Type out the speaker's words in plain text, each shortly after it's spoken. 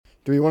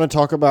Do we want to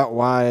talk about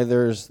why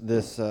there's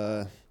this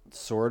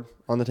sword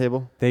on the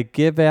table? They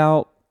give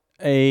out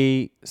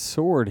a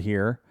sword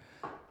here.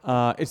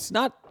 It's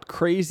not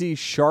crazy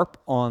sharp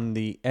on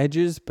the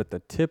edges, but the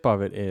tip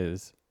of it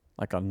is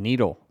like a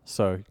needle.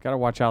 So you got to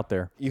watch out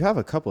there. You have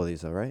a couple of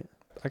these, though, right?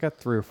 I got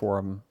 3 or 4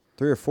 of them.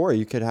 3 or 4,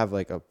 you could have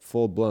like a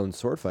full-blown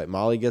sword fight.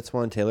 Molly gets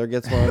one, Taylor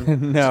gets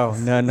one. No.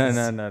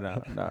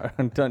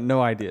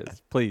 No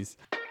ideas, please.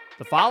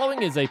 The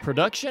following is a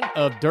production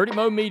of Dirty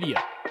Mo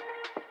Media.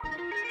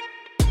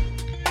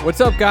 What's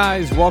up,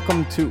 guys?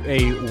 Welcome to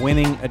a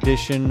winning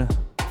edition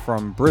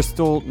from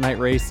Bristol Night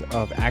Race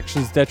of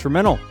Actions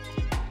Detrimental.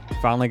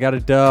 Finally got a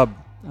dub.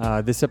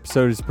 This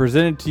episode is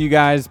presented to you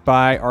guys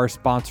by our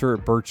sponsor,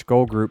 Birch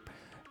Gold Group.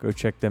 Go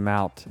check them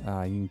out. You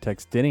can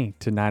text Denny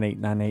to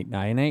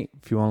 989898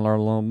 if you want to learn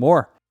a little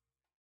more.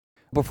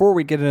 Before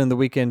we get into the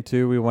weekend,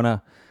 too, we want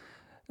to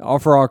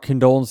offer our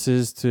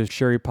condolences to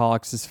Sherry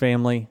Pollux'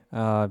 family.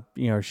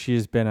 She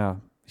has been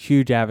a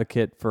huge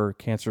advocate for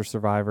cancer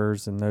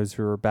survivors and those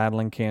who are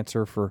battling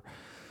cancer for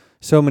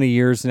so many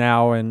years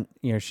now. And,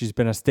 she's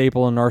been a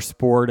staple in our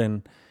sport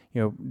and,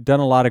 done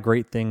a lot of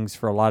great things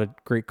for a lot of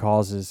great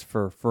causes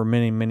for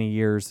many, many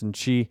years. And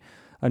she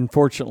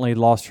unfortunately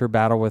lost her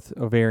battle with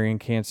ovarian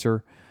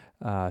cancer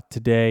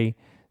today.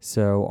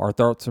 So our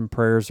thoughts and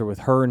prayers are with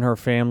her and her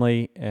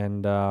family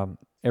and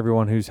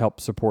everyone who's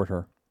helped support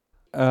her.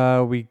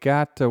 We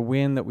got a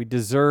win that we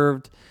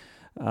deserved.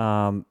 It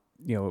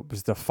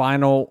was the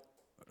final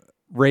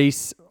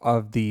race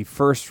of the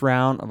first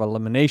round of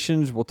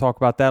eliminations. We'll talk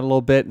about that a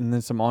little bit, and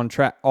then some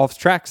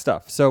off-track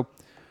stuff. So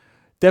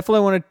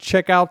definitely want to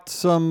check out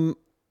some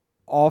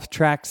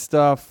off-track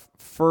stuff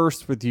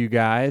first with you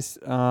guys.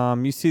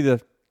 You see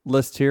the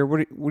list here.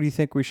 What do you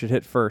think we should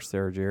hit first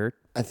there, Jared?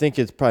 I think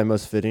it's probably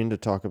most fitting to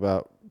talk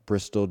about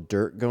Bristol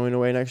Dirt going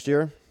away next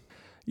year.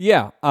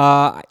 Yeah.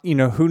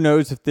 Who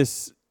knows if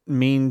this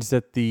means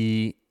that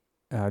the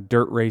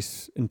dirt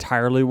race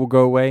entirely will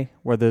go away,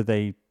 whether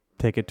they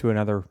take it to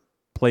another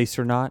place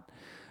or not.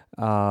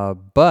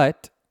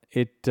 But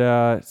it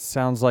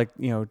sounds like,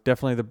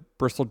 definitely the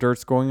Bristol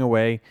Dirt's going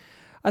away.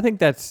 I think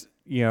that's,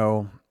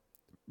 the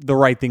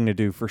right thing to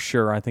do for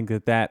sure. I think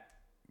that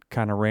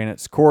kind of ran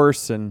its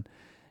course and,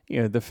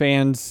 the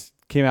fans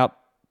came out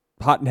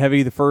hot and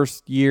heavy the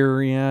first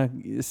year,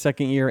 the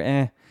second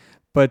year,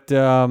 But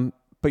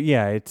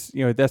yeah, it's,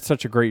 that's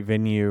such a great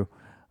venue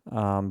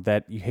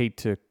that you hate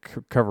to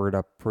cover it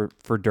up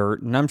for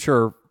dirt. And I'm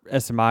sure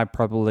SMI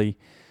probably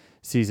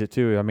sees it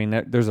too. I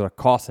mean, there's a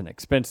cost and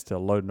expense to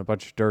loading a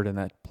bunch of dirt in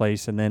that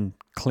place and then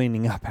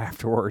cleaning up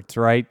afterwards,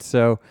 right?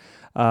 So,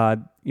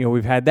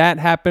 we've had that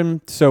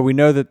happen. So we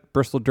know that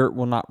Bristol Dirt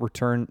will not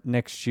return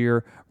next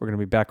year. We're going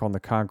to be back on the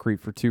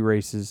concrete for 2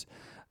 races.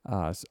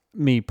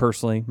 Me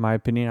personally, my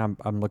opinion,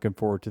 I'm looking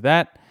forward to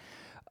that.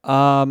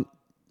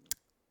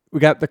 We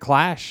got the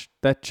Clash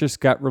that just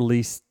got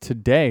released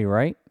today,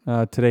 right?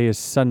 Today is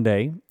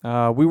Sunday.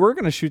 We were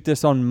going to shoot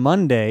this on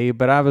Monday,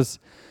 but I was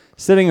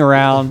sitting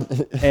around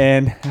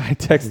and I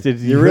texted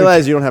you. You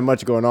realize you don't have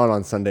much going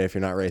on Sunday if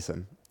you're not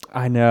racing.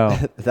 I know.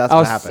 That's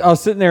what happened. I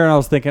was sitting there and I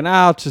was thinking,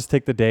 I'll just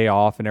take the day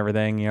off and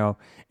everything,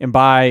 And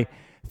by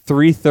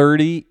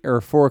 3:30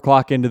 or 4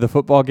 o'clock into the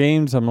football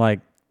games, I'm like,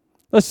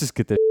 let's just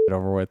get this shit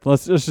over with.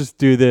 Let's just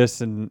do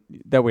this, and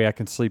that way I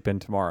can sleep in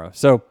tomorrow.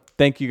 So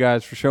thank you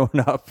guys for showing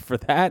up for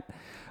that.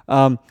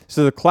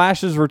 So the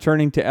Clash is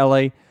returning to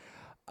LA.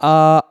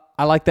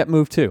 I like that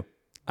move too.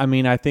 I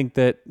mean, I think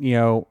that,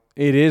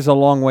 it is a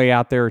long way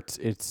out there.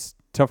 It's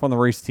tough on the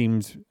race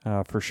teams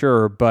for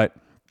sure, but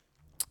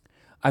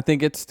I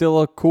think it's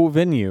still a cool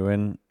venue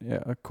and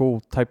a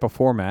cool type of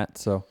format.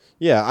 So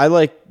yeah, I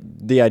like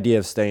the idea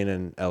of staying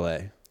in LA.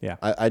 Yeah.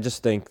 I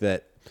just think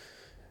that,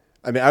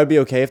 I would be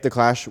okay if the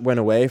Clash went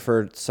away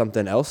for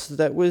something else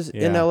that was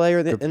in LA or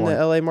in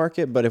the LA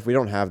market. But if we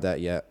don't have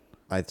that yet,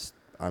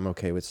 I'm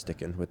okay with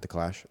sticking with the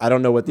Clash. I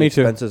don't know what the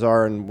expenses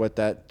are and what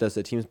that does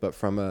to teams, but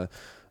from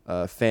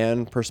a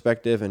fan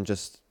perspective and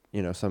just,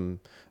 a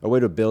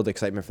way to build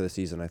excitement for the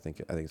season, I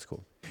think it's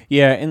cool.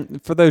 Yeah,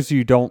 and for those of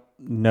you who don't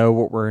know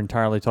what we're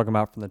entirely talking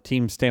about from the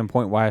team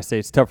standpoint, why I say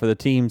it's tough for the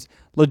teams,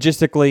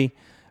 logistically,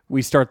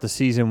 we start the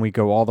season, we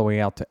go all the way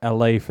out to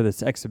LA for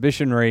this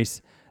exhibition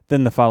race.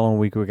 Then the following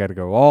week, we got to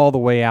go all the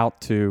way out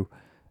to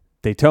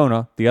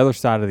Daytona, the other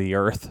side of the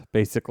earth,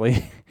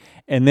 basically.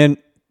 And then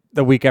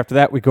the week after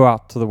that, we go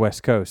out to the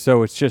West Coast.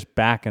 So it's just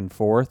back and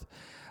forth.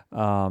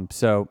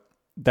 So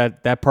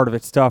that part of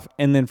it's tough.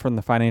 And then from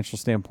the financial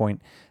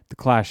standpoint, the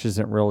Clash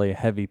isn't really a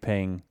heavy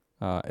paying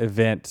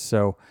event.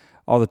 So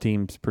all the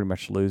teams pretty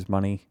much lose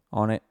money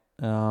on it.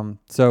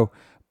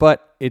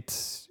 But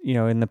it's,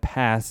 in the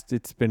past,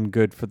 it's been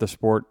good for the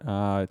sport.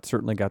 It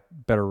certainly got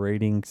better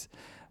ratings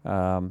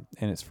in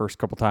its first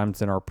couple times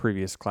than our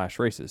previous Clash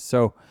races.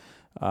 So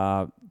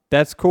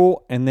that's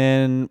cool. And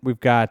then we've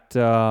got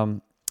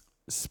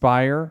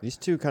Spire. These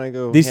two kind of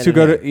go. These two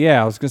go to.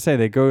 Yeah, I was gonna say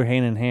they go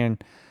hand in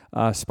hand.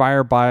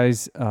 Spire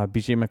buys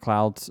BJ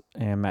McLeod's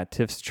and Matt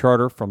Tiff's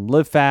charter from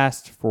Live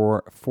Fast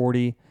for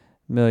 $40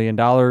 million.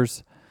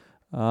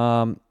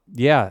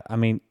 Yeah, I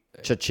mean,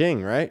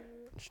 cha-ching, right?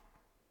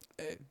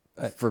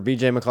 For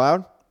BJ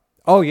McLeod?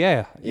 Oh,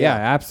 yeah,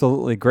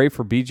 absolutely. Great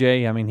for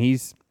BJ. I mean,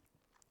 he's,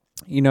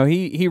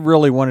 he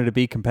really wanted to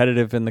be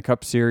competitive in the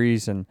Cup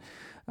Series, and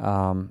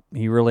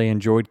he really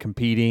enjoyed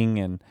competing.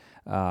 And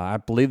I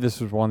believe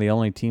this was one of the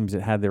only teams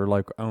that had their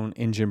own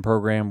engine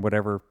program,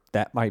 whatever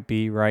that might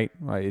be, right?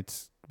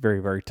 It's very,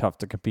 very tough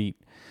to compete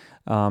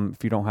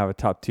if you don't have a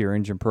top tier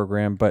engine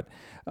program. But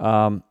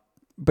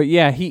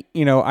yeah, he,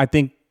 I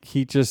think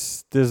he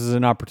this is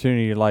an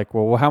opportunity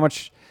well, how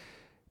much,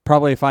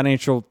 probably a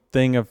financial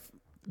thing of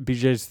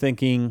BJ's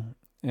thinking.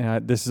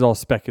 This is all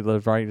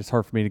speculative, right? It's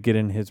hard for me to get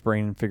in his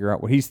brain and figure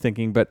out what he's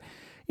thinking. But,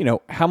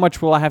 how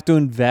much will I have to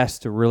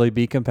invest to really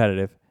be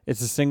competitive?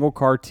 It's a single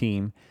car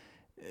team.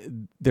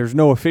 There's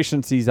no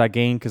efficiencies I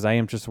gain because I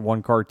am just a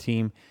one car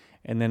team.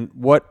 And then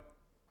what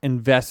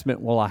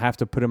investment will I have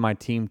to put in my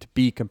team to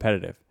be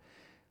competitive?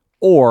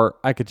 Or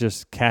I could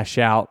just cash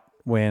out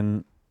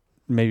when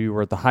maybe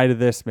we're at the height of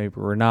this, maybe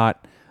we're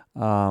not.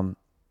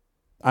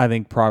 I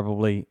think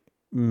probably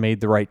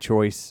made the right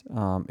choice.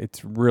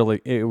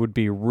 It would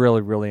be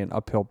really, really an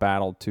uphill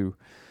battle to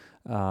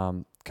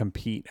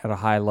compete at a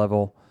high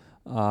level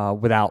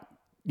without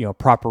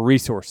proper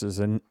resources,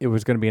 and it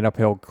was going to be an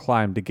uphill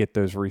climb to get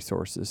those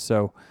resources.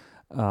 So,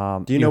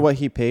 do you know what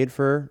he paid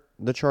for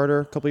the charter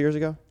a couple years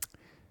ago?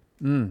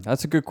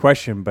 That's a good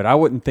question, but I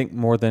wouldn't think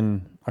more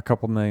than a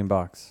couple $1 million.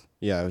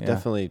 Yeah,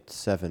 definitely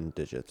 7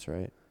 digits,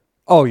 right?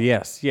 Oh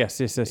yes,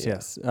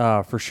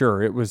 for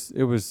sure. It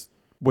was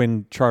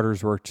when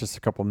charters were just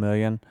a couple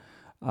million.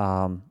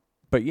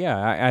 But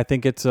yeah, I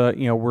think it's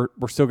we're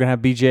still gonna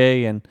have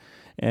BJ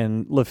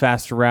and Live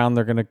Fast Around.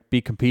 They're gonna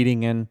be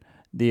competing in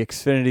the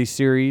Xfinity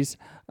Series.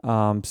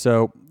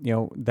 So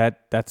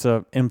that's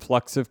a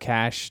influx of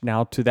cash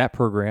now to that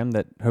program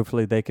that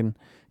hopefully they can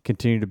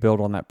continue to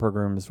build on that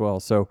program as well.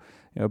 So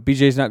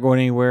BJ's not going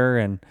anywhere,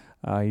 and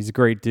he's a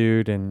great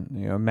dude. And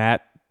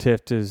Matt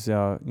Tifft is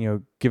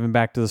giving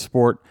back to the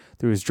sport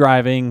through his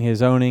driving,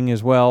 his owning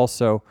as well.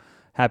 So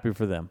happy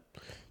for them.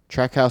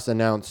 Trackhouse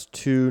announced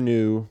 2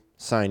 new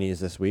signees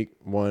this week,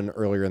 one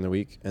earlier in the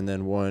week and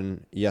then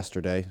one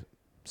yesterday,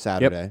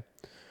 Saturday.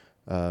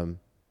 Yep.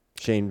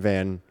 Shane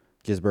Van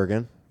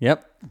Gisbergen.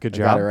 Yep. Good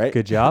job. Got it right.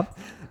 Good job.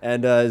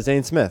 And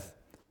Zane Smith.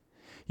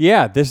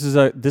 Yeah, this is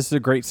a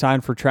great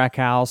sign for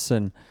Trackhouse,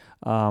 and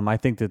I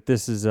think that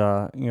this is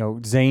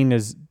Zane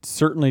is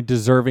certainly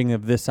deserving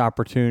of this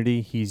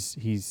opportunity.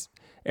 He's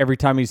every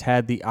time he's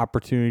had the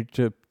opportunity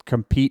to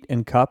compete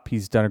in Cup,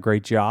 he's done a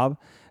great job,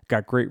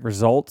 got great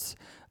results.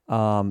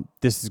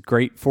 This is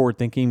great forward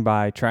thinking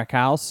by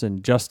Trackhouse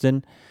and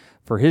Justin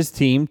for his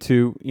team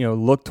to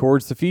look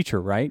towards the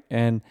future, right?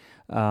 And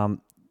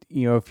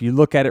if you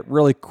look at it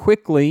really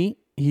quickly,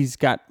 he's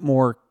got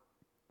more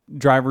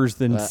drivers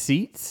than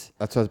seats.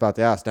 That's what I was about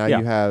to ask. Now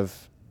you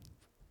have,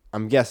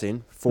 I'm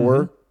guessing,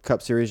 4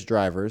 Cup Series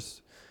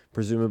drivers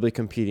presumably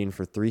competing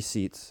for 3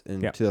 seats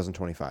in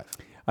 2025.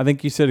 I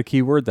think you said a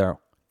key word there,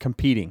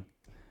 competing.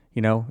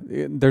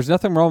 There's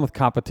nothing wrong with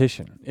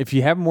competition. If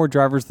you have more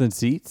drivers than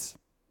seats,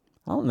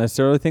 I don't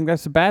necessarily think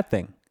that's a bad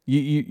thing.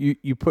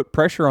 You put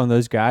pressure on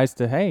those guys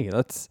to, hey,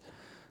 let's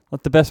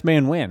let the best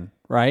man win,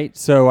 right?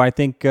 So I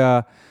think,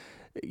 I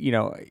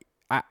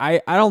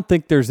don't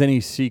think there's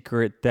any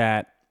secret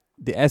that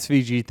the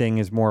SVG thing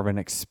is more of an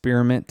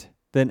experiment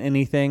than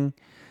anything.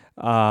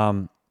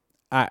 I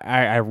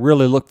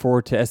really look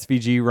forward to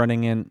SVG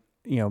running in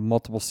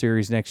multiple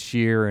series next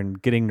year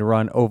and getting to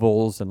run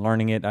ovals and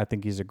learning it. I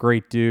think he's a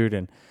great dude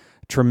and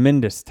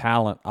tremendous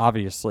talent,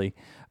 obviously.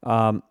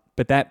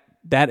 But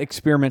that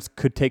experiment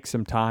could take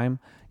some time.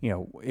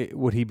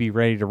 Would he be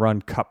ready to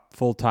run Cup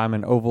full time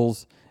in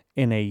ovals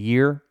in a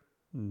year?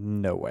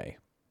 No way.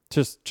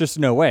 Just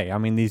no way. I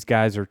mean, these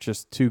guys are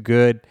just too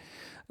good.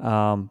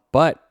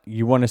 But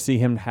you want to see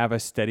him have a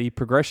steady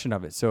progression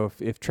of it. So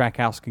if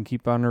Trackhouse can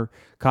keep under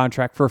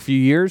contract for a few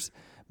years,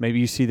 maybe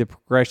you see the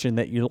progression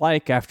that you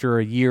like after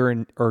a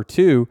year or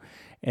two,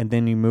 and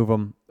then you move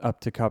them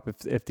up to Cup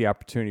if the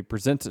opportunity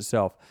presents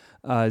itself.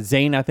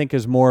 Zane, I think,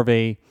 is more of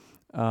a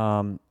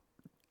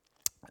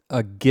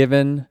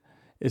given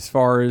as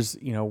far as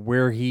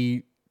where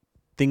he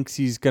thinks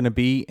he's going to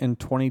be in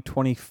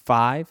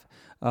 2025.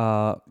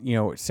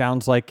 It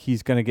sounds like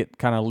he's going to get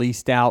kind of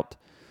leased out.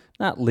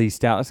 Not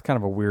leased out, that's kind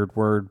of a weird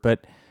word,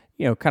 but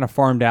kind of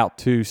farmed out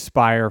to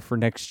Spire for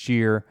next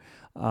year.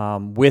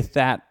 With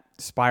that,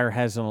 Spire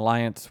has an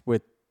alliance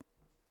with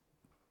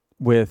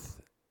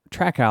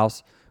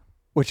Trackhouse,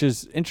 which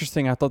is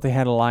interesting. I thought they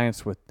had an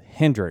alliance with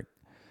Hendrick.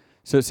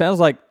 So it sounds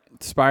like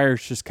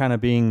Spire's just kind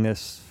of being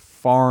this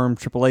farm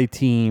AAA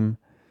team,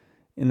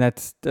 and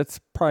that's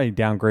probably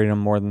downgrading them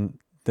more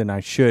than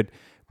I should.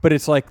 But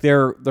it's like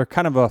they're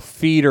kind of a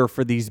feeder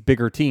for these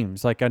bigger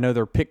teams. Like I know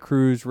their pit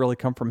crews really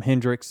come from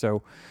Hendrick,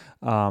 so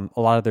a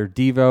lot of their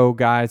Devo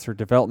guys or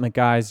development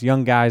guys,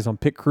 young guys on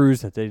pit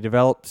crews that they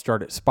develop,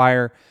 start at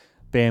Spire.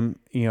 Bam,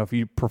 if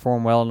you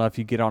perform well enough,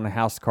 you get on a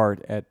house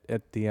card at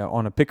the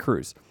on a pit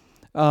cruise.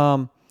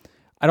 I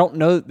don't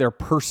know that their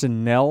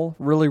personnel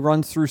really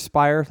runs through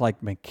Spire,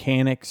 like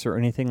mechanics or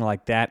anything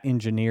like that,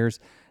 engineers.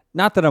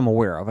 Not that I'm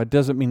aware of. It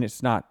doesn't mean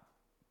it's not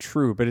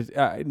true,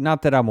 but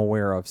not that I'm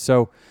aware of.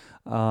 So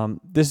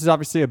this is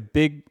obviously a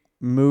big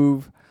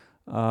move,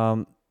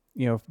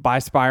 by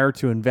Spire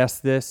to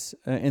invest this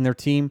in their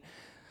team.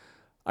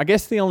 I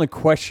guess the only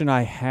question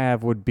I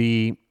have would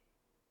be,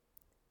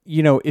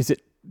 did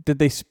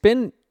they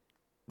spend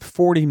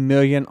 $40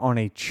 million on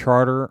a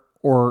charter,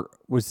 or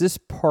was this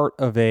part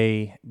of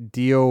a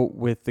deal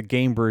with the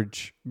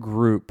Gainbridge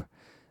Group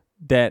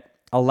that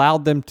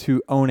allowed them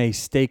to own a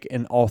stake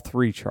in all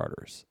three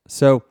charters?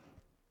 So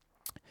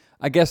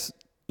I guess,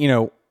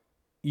 you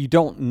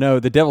don't know,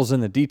 the devil's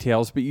in the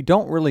details, but you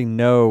don't really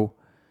know,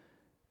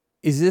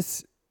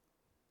 is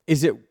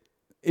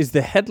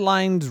the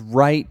headlines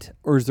right,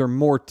 or is there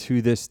more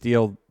to this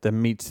deal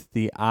than meets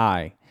the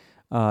eye?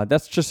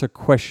 That's just a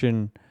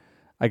question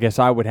I guess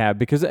I would have,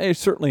 because it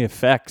certainly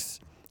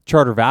affects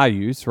charter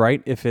values,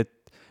 right? If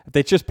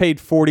they just paid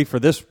 $40 for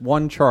this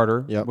one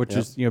charter, which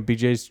is,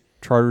 BJ's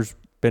charter's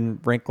been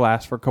ranked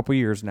last for a couple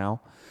years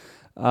now,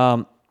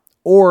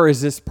 or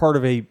is this part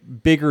of a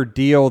bigger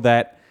deal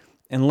that,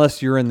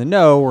 unless you're in the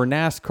know, or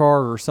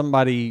NASCAR or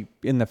somebody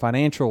in the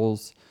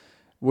financials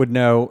would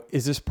know,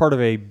 is this part of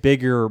a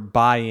bigger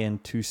buy-in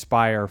to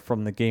Spire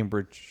from the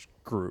Gainbridge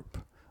Group?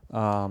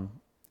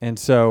 And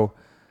so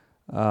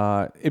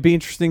it'd be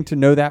interesting to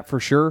know that for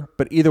sure.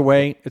 But either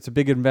way, it's a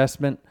big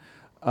investment.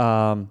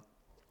 They're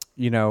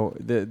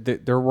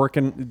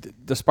working.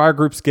 The Spire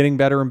Group's getting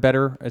better and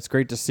better. It's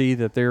great to see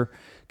that they're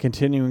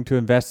continuing to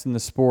invest in the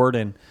sport.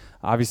 And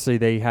obviously,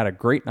 they had a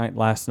great night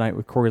last night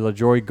with Corey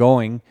LaJoie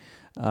going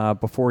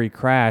before he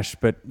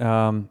crashed. But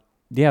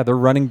they're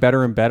running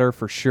better and better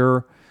for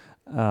sure.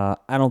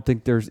 I don't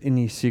think there's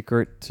any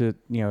secret to,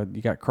 you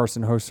got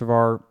Carson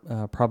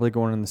Hocevar probably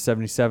going in the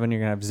 77.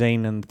 You're going to have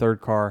Zane in the third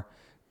car,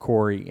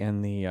 Corey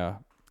in the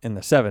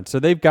 7. So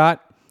they've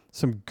got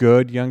some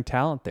good young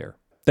talent there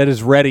that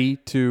is ready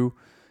to,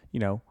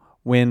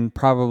 when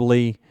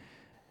probably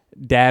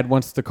Dad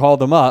wants to call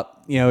them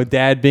up,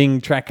 Dad being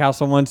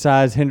Trackhouse on one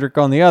side, Hendrick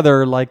on the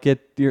other,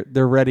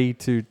 they're ready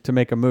to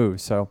make a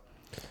move. So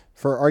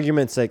for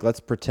argument's sake,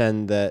 let's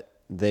pretend that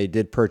they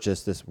did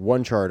purchase this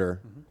one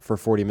charter for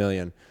 $40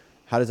 million.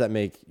 How does that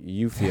make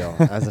you feel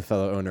as a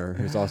fellow owner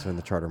who's also in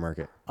the charter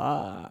market?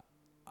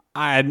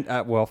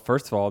 Well,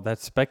 first of all,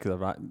 that's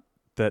speculative.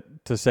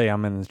 To say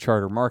I'm in the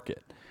charter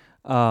market,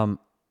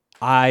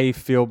 I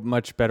feel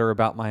much better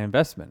about my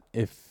investment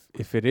if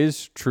it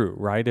is true,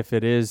 right? If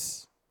it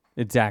is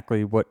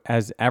exactly what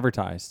as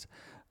advertised,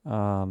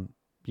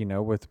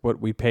 with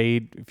what we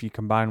paid. If you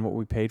combine what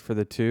we paid for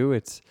the two,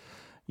 it's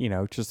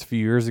just a few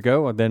years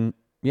ago, and then.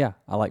 Yeah,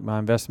 I like my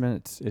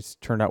investment. It's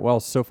turned out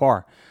well so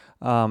far.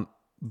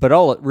 But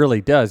all it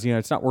really does,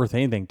 it's not worth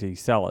anything to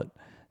sell it.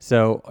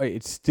 So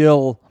it's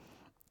still,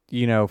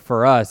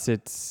 for us,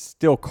 it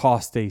still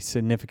costs a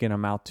significant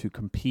amount to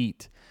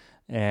compete.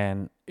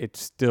 And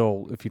it's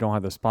still, if you don't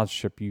have the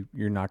sponsorship,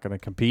 you're not going to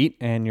compete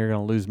and you're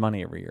going to lose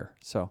money every year.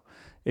 So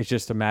it's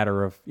just a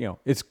matter of,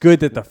 it's good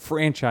that the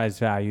franchise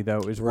value,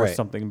 though, is worth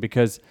something,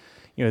 because,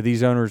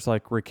 these owners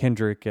like Rick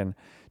Hendrick and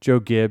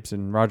Joe Gibbs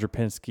and Roger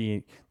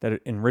Penske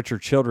and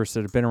Richard Childress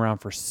that have been around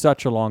for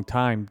such a long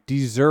time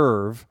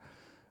deserve,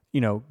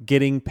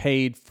 getting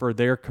paid for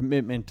their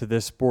commitment to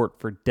this sport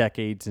for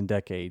decades and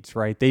decades,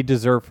 right? They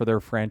deserve for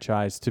their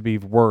franchise to be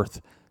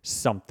worth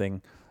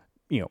something,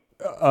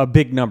 a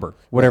big number,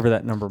 whatever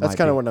that number might be. That's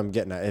kind of what I'm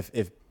getting at.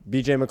 If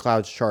BJ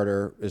McLeod's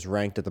charter is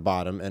ranked at the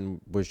bottom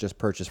and was just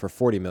purchased for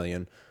 $40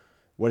 million,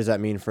 what does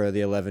that mean for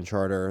the 11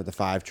 charter, the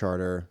 5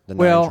 charter, the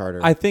 9 charter?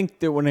 I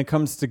think that when it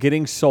comes to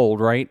getting sold,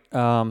 right?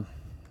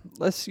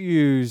 Let's just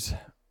use,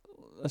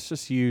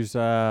 you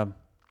got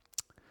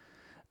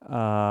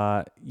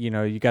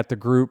the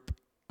group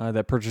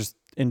that purchased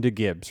into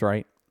Gibbs,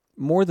 right?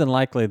 More than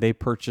likely, they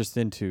purchased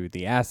into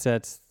the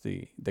assets,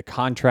 the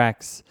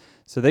contracts.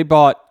 So they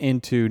bought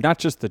into not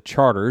just the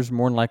charters.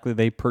 More than likely,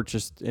 they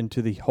purchased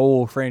into the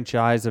whole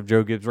franchise of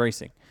Joe Gibbs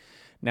Racing.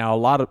 Now, a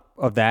lot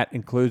of that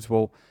includes,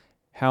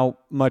 how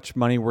much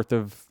money worth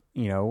of,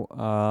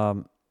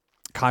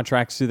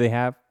 contracts do they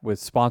have with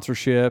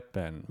sponsorship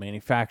and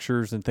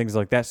manufacturers and things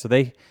like that? So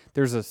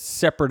there's a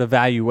separate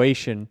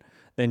evaluation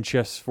than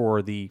just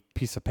for the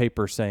piece of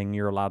paper saying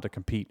you're allowed to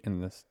compete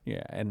in this,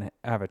 and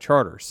have a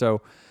charter.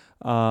 So,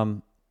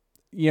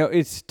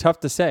 it's tough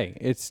to say.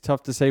 It's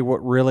tough to say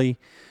what really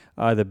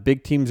the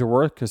big teams are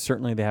worth, because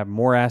certainly they have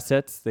more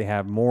assets, they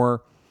have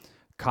more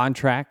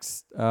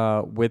contracts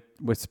with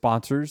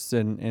sponsors,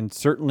 and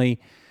certainly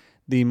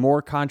the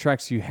more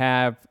contracts you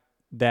have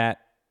that,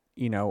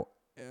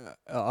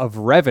 of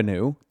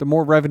revenue, the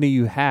more revenue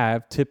you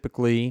have,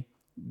 typically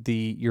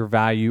your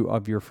value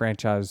of your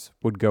franchise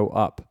would go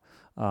up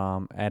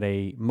at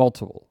a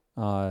multiple.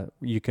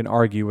 You can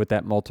argue what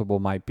that multiple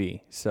might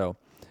be. So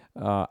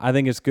I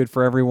think it's good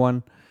for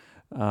everyone.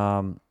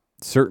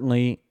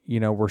 Certainly,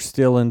 we're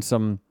still in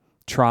some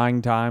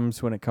trying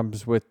times when it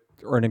comes with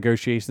our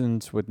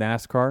negotiations with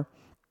NASCAR.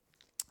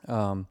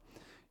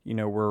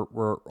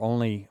 We're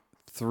only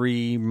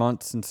 3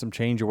 months and some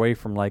change away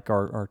from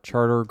our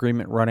charter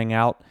agreement running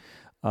out.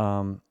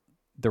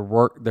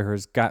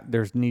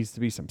 There needs to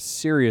be some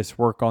serious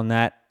work on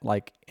that,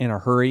 like in a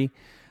hurry.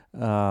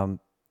 To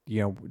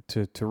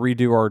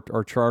redo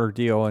our charter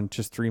deal in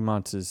just 3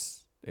 months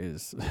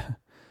is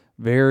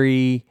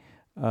very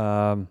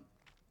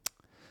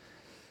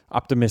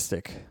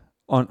optimistic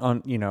on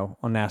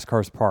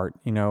NASCAR's part,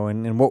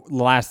 and what the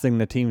last thing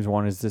the teams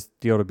want is this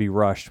deal to be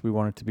rushed. We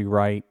want it to be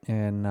right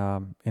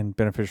and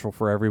beneficial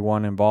for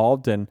everyone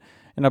involved, and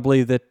I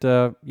believe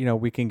that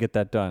we can get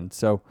that done.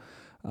 So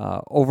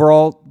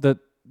overall,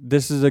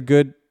 this is a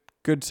good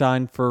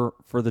sign for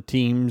the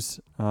teams.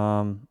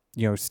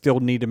 Still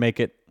need to make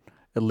it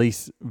at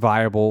least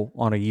viable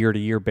on a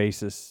year-to-year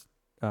basis,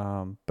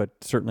 but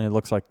certainly it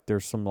looks like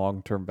there's some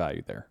long-term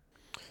value there.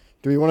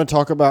 Do we want to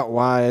talk about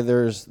why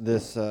there's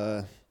this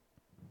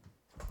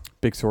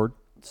big sword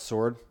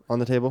on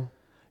the table?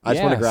 I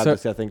just want to grab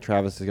this. I think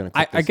Travis is going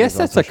to. I guess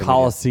that's a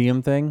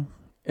Coliseum thing,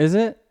 is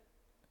it?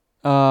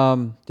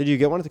 Did you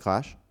get one at the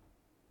Clash?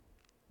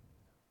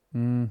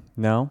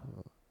 No.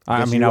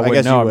 I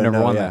wouldn't know. I've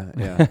never won that.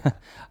 Yeah.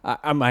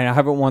 I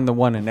haven't won the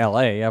one in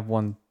L.A. I've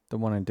won the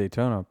one in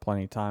Daytona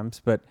plenty of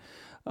times, but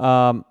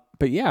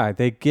yeah,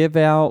 they give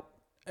out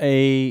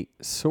a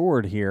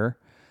sword here.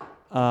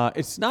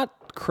 It's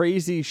not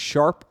crazy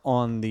sharp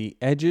on the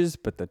edges,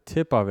 but the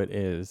tip of it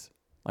is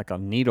like a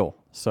needle.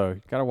 So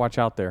you got to watch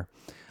out there.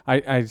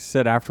 I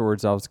said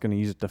afterwards I was going to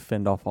use it to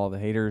fend off all the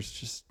haters,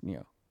 just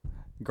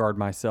guard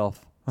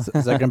myself.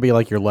 Is that going to be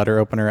like your letter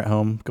opener at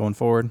home going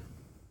forward?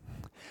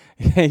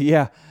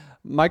 Yeah.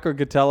 Michael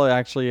Gatella,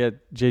 actually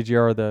at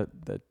JGR,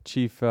 the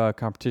chief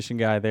competition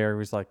guy there,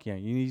 was like,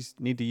 you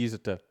need to use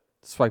it to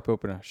swipe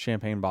open a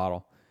champagne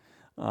bottle.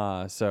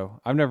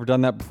 So I've never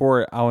done that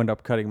before. I'll end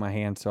up cutting my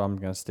hand, so I'm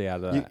going to stay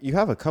out of that. You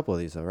have a couple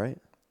of these, though, right?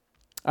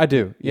 I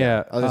do,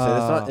 yeah. I was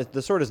going to say,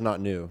 the sword is not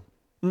new.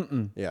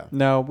 Yeah.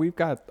 No, I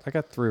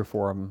got 3 or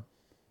 4 of them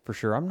for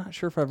sure. I'm not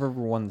sure if I've ever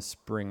won the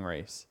spring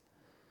race.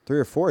 3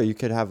 or 4, you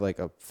could have like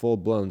a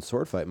full-blown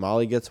sword fight.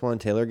 Molly gets one,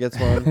 Taylor gets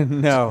one.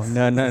 No,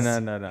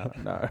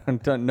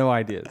 no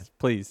ideas,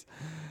 please.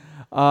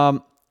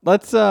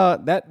 Let's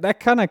that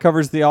kind of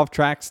covers the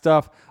off-track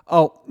stuff.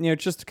 Oh,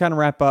 just to kind of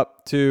wrap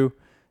up too,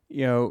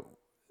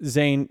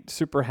 Zane,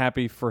 super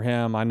happy for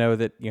him. I know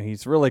that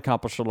he's really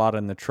accomplished a lot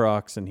in the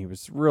trucks, and he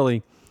was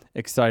really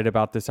excited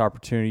about this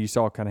opportunity. You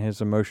saw kind of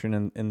his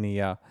emotion in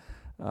the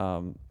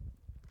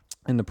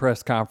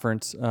press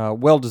conference.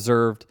 Well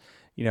deserved.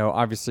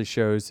 Obviously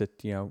shows that,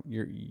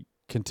 you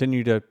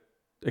continue to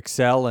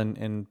excel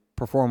and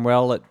perform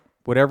well at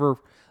whatever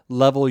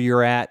level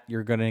you're at.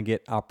 You're going to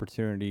get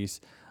opportunities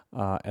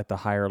at the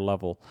higher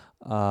level.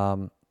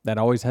 That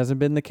always hasn't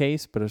been the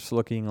case, but it's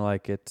looking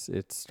like it's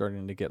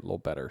starting to get a little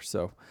better.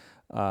 So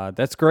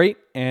that's great.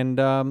 And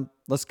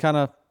let's kind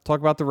of talk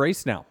about the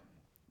race now,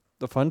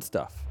 the fun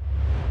stuff.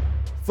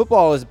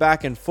 Football is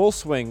back in full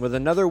swing with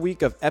another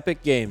week of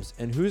epic games,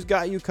 and who's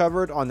got you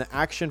covered on the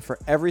action for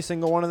every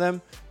single one of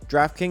them?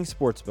 DraftKings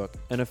Sportsbook,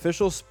 an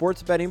official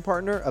sports betting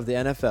partner of the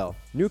NFL.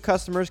 New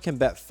customers can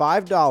bet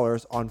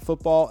 $5 on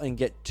football and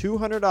get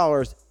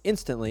 $200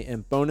 instantly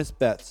in bonus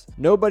bets.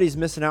 Nobody's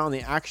missing out on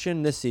the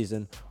action this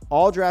season.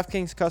 All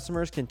DraftKings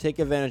customers can take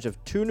advantage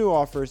of 2 new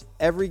offers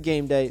every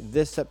game day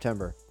this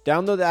September.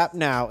 Download the app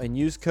now and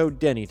use code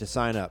DENNY to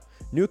sign up.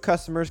 New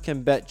customers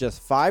can bet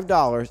just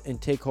 $5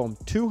 and take home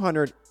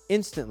 $200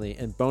 instantly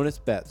in bonus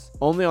bets.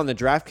 Only on the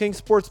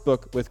DraftKings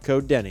Sportsbook with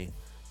code DENNY.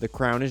 The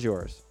crown is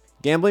yours.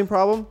 Gambling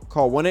problem?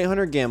 Call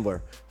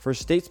 1-800-GAMBLER. For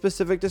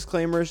state-specific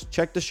disclaimers,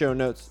 check the show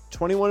notes.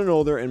 21 and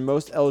older in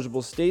most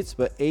eligible states,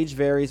 but age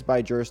varies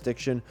by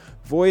jurisdiction.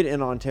 Void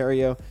in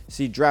Ontario.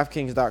 See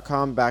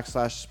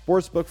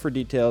DraftKings.com/sportsbook for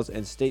details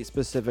and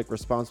state-specific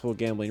responsible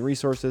gambling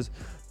resources.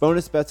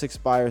 Bonus bets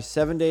expire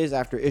 7 days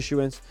after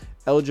issuance.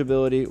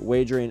 Eligibility,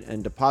 wagering,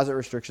 and deposit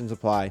restrictions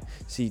apply.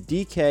 See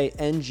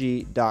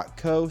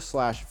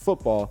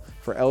dkng.co/football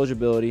for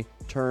eligibility,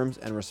 terms,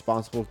 and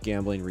responsible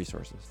gambling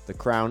resources. The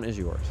crown is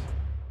yours.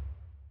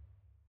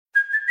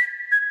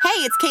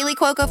 Hey, it's Kaylee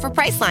Cuoco for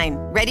Priceline.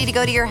 Ready to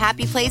go to your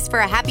happy place for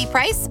a happy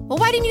price? Well,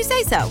 why didn't you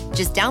say so?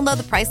 Just download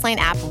the Priceline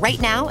app right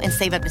now and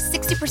save up to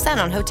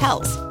 60% on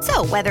hotels.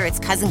 So whether it's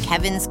Cousin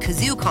Kevin's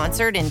Kazoo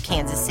Concert in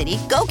Kansas City,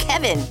 go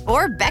Kevin,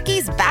 or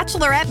Becky's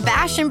Bachelorette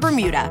Bash in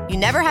Bermuda, you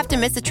never have to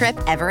miss a trip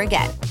ever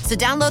again. So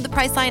download the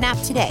Priceline app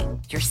today.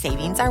 Your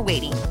savings are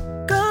waiting.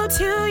 Go to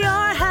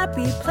your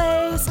happy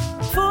place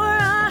for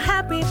a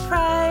happy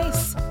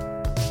price.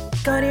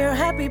 Go to your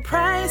happy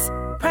price,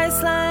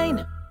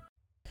 Priceline.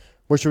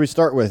 Where should we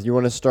start with? You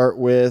want to start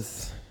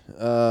with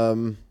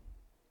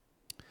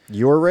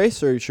your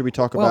race, or should we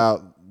talk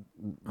about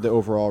the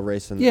overall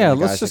race? Yeah,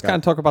 let's just kind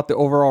of talk about the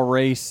overall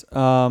race.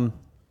 I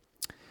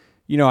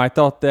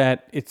thought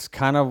that it's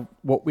kind of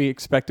what we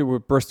expected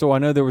with Bristol. I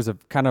know there was a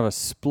kind of a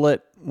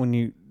split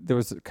there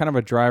was kind of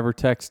a driver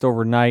text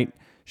overnight.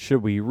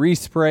 Should we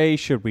respray?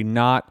 Should we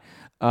not?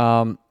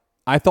 I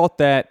thought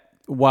that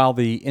while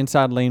the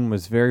inside lane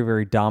was very,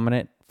 very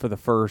dominant for the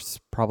first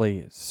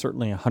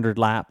certainly 100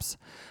 laps,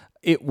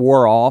 it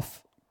wore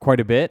off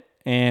quite a bit,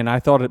 and I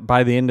thought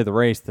by the end of the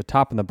race, the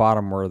top and the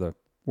bottom were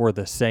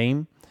the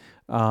same.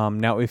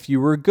 Now, if you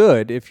were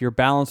good, if your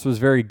balance was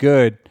very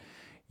good,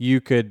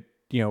 you could,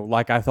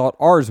 like I thought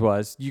ours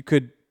was, you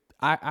could.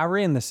 I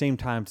ran the same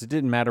times. It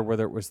didn't matter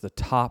whether it was the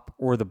top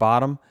or the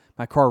bottom.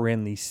 My car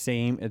ran the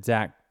same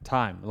exact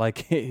time.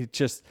 Like it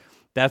just.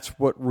 That's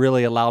what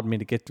really allowed me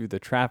to get through the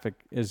traffic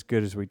as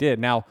good as we did.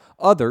 Now,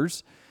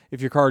 others, if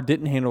your car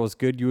didn't handle as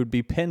good, you would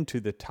be pinned to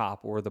the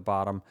top or the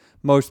bottom.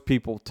 Most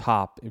people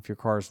top if your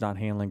car is not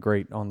handling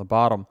great on the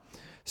bottom.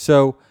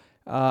 So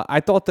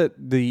I thought that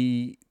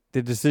the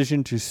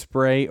decision to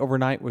spray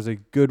overnight was a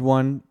good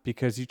one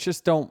because I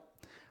just don't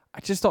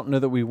know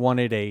that we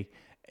wanted a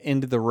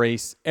end of the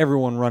race,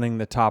 everyone running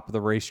the top of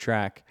the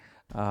racetrack.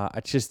 I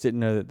just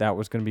didn't know that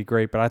was going to be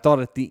great. But I thought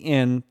at the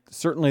end,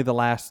 certainly the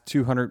last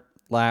 200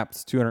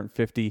 laps,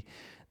 250,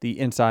 the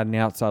inside and the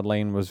outside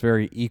lane was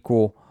very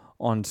equal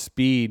on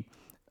speed.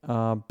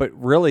 But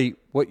really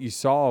what you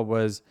saw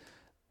was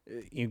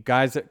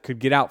guys that could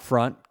get out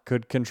front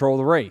could control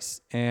the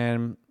race.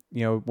 And,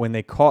 when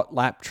they caught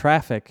lap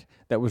traffic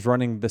that was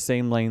running the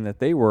same lane that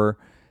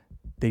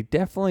they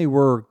definitely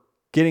were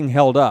getting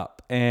held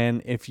up.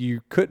 And if you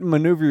couldn't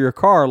maneuver your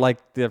car,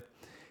 like the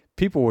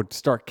people would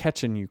start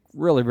catching you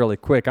really, really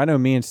quick. I know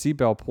me and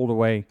Seabell pulled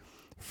away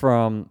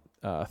from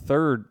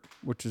third,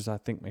 which is, I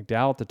think,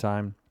 McDowell at the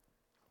time,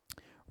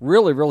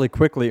 really, really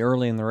quickly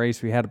early in the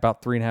race. We had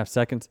about 3.5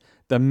 seconds.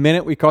 The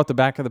minute we caught the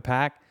back of the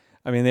pack,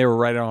 they were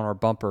right on our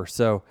bumper.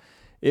 So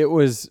it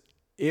was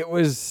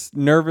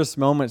nervous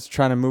moments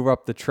trying to move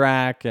up the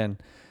track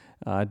and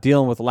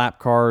dealing with lap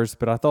cars.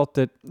 But I thought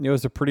that it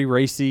was a pretty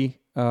racy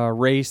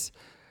race.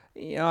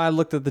 I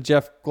looked at the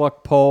Jeff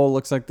Gluck poll.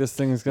 Looks like this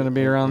thing is going to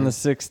be around the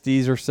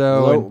 60s or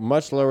so.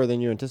 Much lower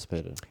than you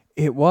anticipated.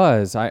 It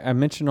was. I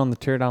mentioned on the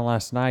teardown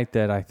last night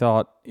that I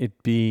thought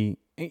it'd be,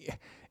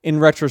 in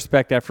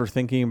retrospect, after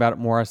thinking about it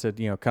more, I said,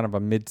 kind of a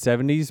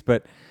mid-70s.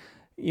 But,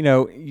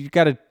 you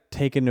got to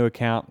take into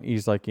account,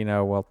 he's like,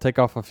 well, take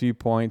off a few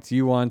points.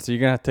 You won, so you're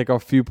going to have to take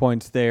off a few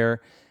points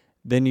there.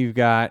 Then you've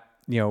got,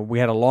 we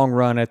had a long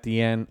run at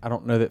the end. I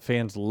don't know that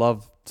fans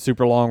love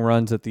super long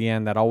runs at the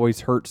end. That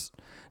always hurts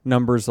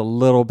numbers a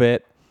little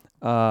bit.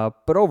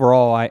 But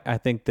overall, I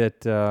think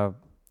that,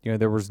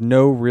 there was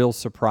no real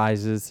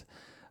surprises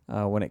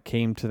when it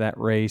came to that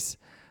race.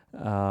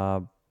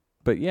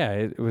 But yeah,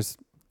 it was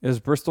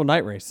Bristol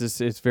night race.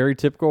 It's very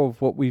typical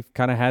of what we've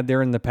kind of had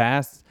there in the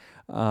past.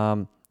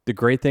 The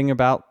great thing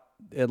about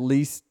at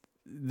least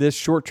this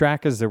short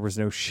track is there was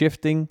no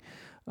shifting,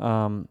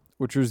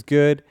 which was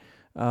good.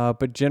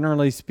 But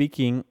generally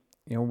speaking,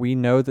 we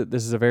know that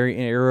this is a very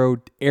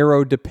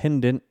aero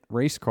dependent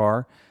race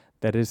car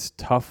that is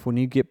tough when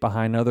you get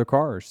behind other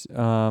cars.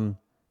 And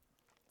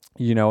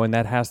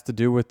that has to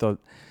do with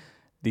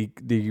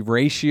the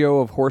ratio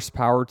of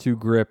horsepower to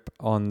grip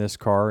on this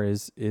car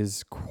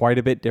is quite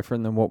a bit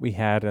different than what we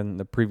had in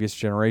the previous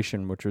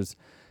generation, which was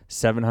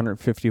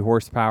 750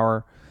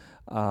 horsepower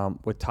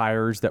with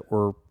tires that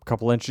were a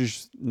couple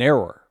inches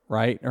narrower,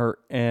 right?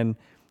 And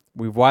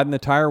we've widened the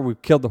tire,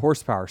 we've killed the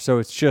horsepower. So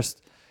it's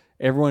just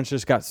everyone's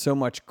just got so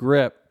much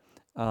grip,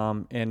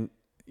 and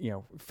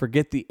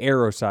forget the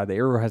aero side. The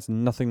aero has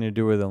nothing to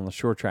do with it on the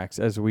short tracks,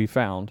 as we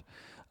found.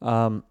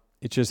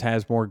 It just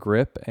has more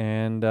grip,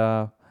 and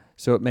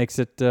so it makes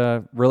it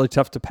really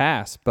tough to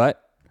pass.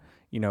 But,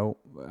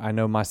 I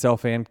know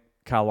myself and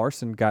Kyle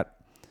Larson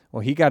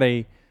he got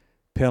a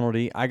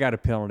penalty. I got a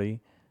penalty,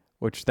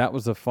 which that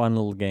was a fun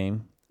little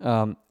game.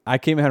 I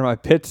came out of my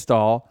pit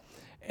stall,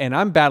 and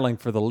I'm battling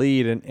for the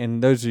lead.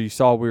 And those of you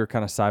saw, we were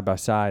kind of side by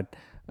side.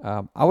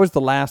 I was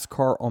the last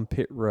car on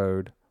pit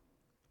road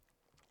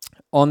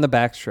on the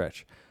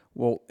backstretch.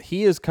 Well,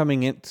 he is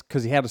coming in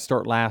because he had to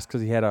start last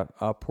because he had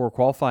a poor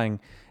qualifying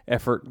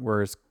effort,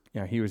 whereas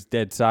he was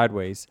dead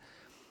sideways.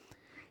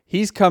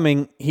 He's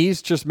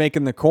just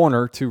making the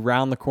corner to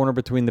round the corner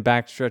between the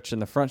backstretch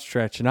and the front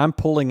stretch, and I'm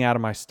pulling out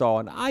of my stall.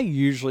 And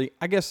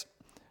I guess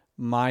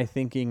my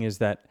thinking is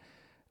that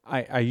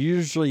I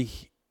usually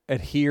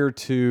adhere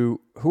to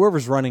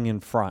whoever's running in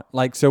front.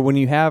 Like, so when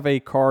you have a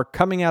car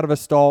coming out of a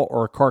stall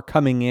or a car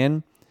coming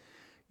in,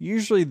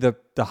 usually the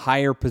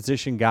higher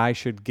position guy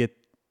should get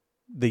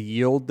the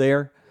yield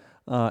there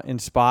in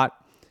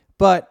spot.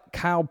 But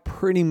Kyle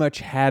pretty much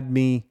had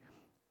me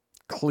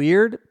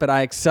cleared, but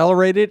I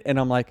accelerated, and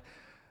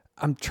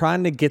I'm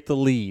trying to get the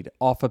lead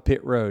off of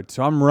pit road.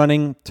 So I'm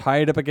running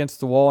tied up against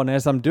the wall, and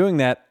as I'm doing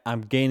that,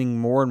 I'm gaining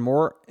more and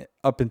more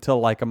up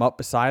until I'm up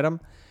beside him.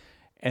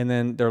 And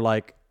then they're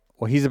like,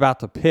 well, he's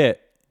about to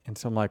pit. And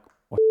so I'm like,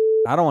 well,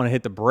 I don't want to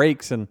hit the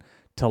brakes and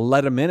to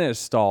let him in his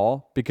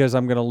stall because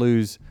I'm going to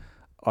lose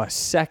a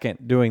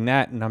second doing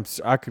that,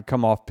 and I could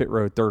come off pit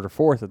road third or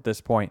fourth at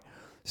this point.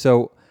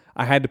 So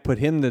I had to put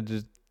him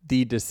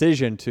the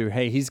decision to,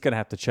 hey, he's going to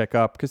have to check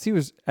up because he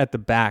was at the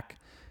back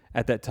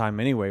at that time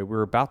anyway. We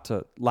were about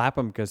to lap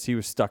him because he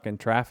was stuck in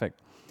traffic.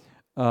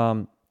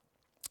 But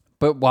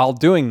while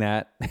doing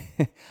that,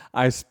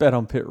 I sped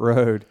on pit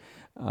road,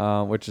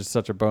 which is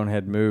such a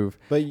bonehead move.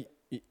 But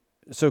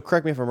so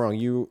correct me if I'm wrong.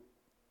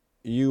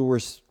 You were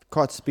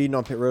caught speeding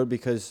on pit road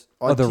because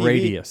on of the TV,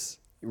 radius,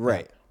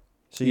 right?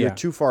 So you're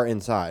too far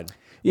inside.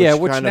 Yeah,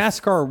 which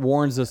NASCAR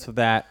warns us of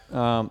that.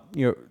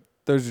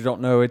 Those who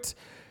don't know,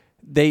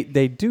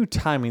 they do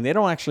timing. They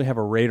don't actually have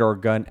a radar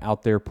gun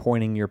out there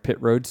pointing your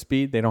pit road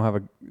speed. They don't have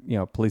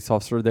a police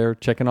officer there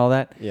checking all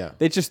that. Yeah.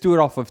 They just do it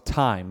off of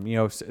time.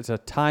 It's a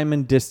time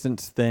and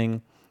distance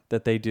thing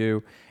that they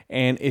do.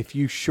 And if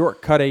you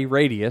shortcut a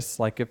radius,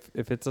 like if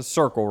it's a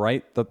circle,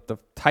 right, the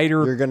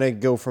tighter... You're going to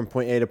go from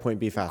point A to point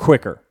B faster.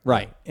 Quicker,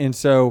 right. And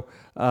so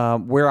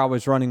where I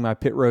was running my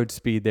pit road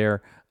speed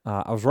there,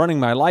 I was running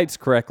my lights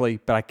correctly,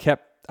 but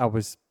I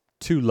was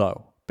too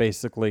low,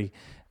 basically,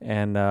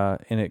 and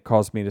it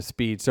caused me to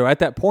speed. So at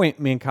that point,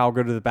 me and Kyle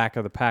go to the back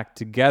of the pack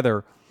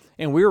together,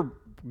 and we were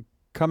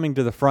coming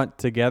to the front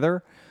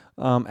together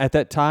at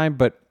that time,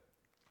 but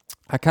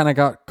I kind of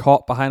got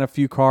caught behind a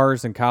few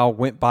cars, and Kyle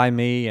went by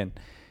me, and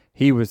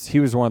he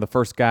was one of the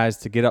first guys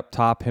to get up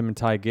top, him and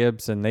Ty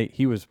Gibbs, and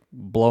he was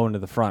blowing to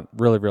the front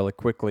really, really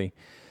quickly.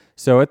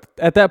 So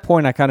at that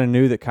point, I kind of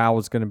knew that Kyle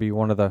was going to be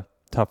one of the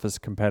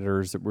toughest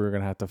competitors that we were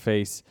going to have to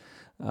face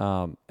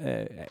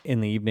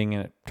in the evening,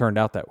 and it turned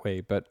out that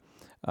way. But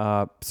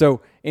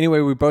so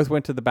anyway, we both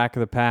went to the back of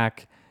the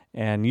pack,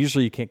 and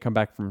usually you can't come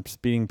back from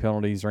speeding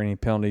penalties or any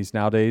penalties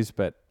nowadays,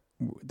 but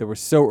there was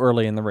so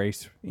early in the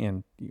race,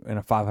 in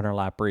a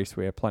 500-lap race,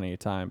 we had plenty of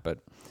time. But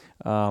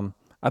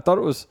I thought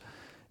it was...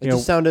 It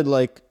just sounded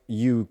like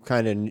you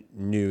kind of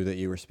knew that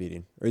you were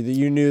speeding, or that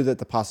you knew that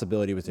the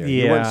possibility was there.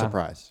 Yeah. You weren't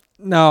surprised.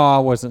 No, I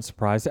wasn't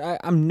surprised.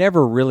 I'm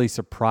never really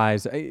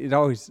surprised. It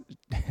always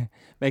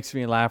makes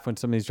me laugh when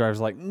some of these drivers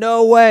are like,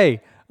 no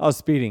way I was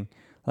speeding.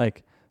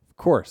 Like, of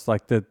course,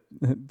 like the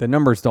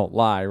numbers don't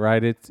lie,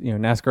 right? It's,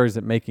 NASCAR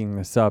isn't making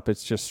this up.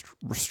 It's just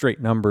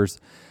straight numbers.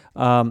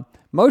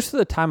 Most of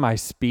the time I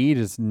speed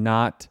is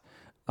not,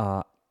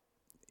 I'm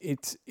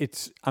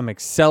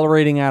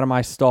accelerating out of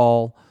my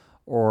stall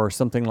or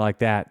something like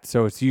that.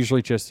 So it's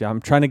usually just,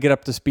 I'm trying to get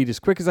up to speed as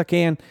quick as I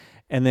can,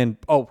 and then,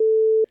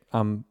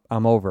 I'm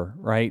over,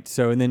 right?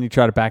 So, and then you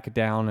try to back it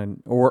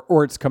down,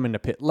 or it's coming to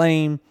pit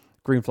lane,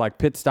 green flag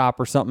pit stop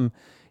or something.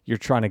 You're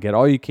trying to get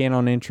all you can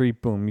on entry,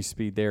 boom, you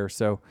speed there.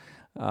 So,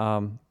 I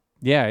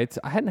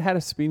hadn't had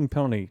a speeding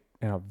penalty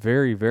in a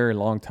very, very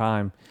long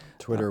time.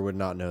 Twitter would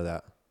not know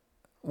that.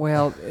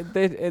 Well,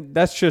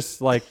 that's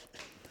just like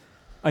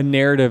a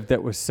narrative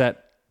that was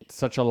set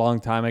such a long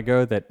time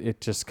ago that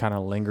it just kind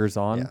of lingers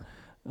on.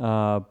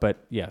 Yeah.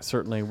 But yeah,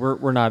 certainly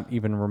we're not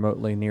even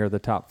remotely near the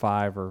top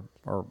 5 or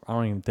I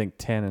don't even think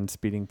 10 in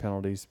speeding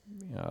penalties.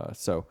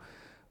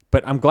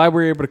 But I'm glad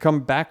we were able to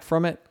come back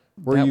from it.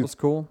 That was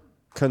cool.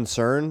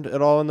 Concerned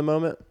at all in the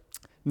moment?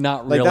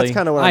 Not really. Like, that's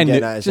kind of what I'm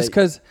getting at. Just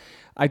because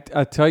I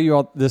tell you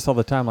all this all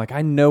the time. Like,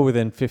 I know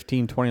within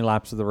 15, 20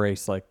 laps of the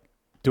race, like,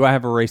 do I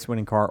have a race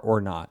winning car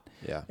or not?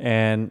 Yeah.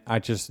 And I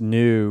just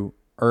knew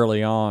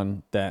early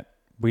on that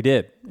we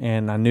did.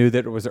 And I knew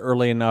that it was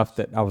early enough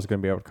that I was going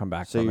to be able to come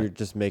back from it. So you're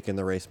just making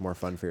the race more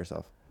fun for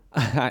yourself?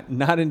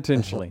 Not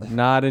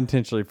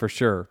intentionally for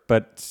sure,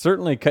 but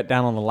certainly cut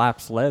down on the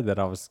laps led that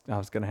I was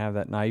going to have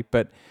that night.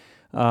 But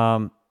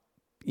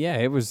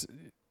it was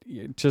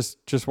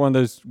just one of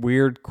those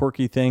weird,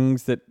 quirky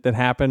things that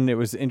happened. It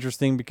was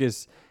interesting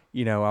because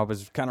I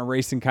was kind of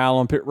racing Kyle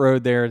on pit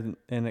road there,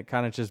 and it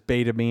kind of just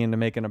baited me into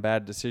making a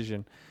bad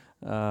decision.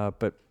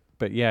 But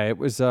yeah, it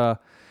was. I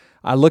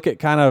look at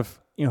kind of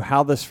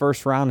how this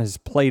first round has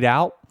played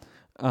out.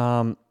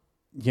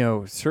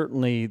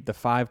 Certainly the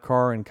 5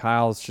 car and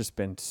Kyle's just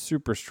been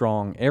super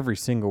strong every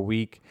single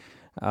week.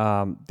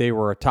 They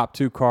were a top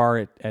 2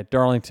 car at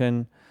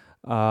Darlington.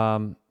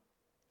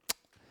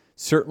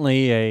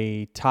 Certainly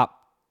a top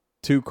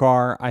 2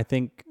 car, I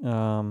think,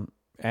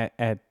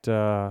 at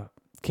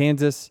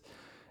Kansas.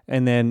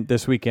 And then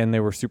this weekend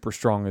they were super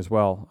strong as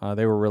well.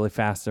 They were really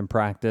fast in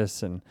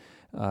practice, and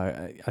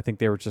I think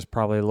they were just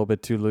probably a little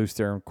bit too loose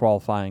there in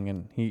qualifying,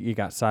 and he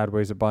got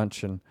sideways a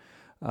bunch. And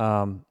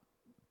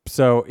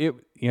so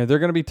they're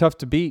going to be tough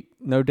to beat,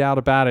 no doubt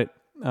about it.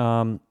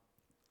 I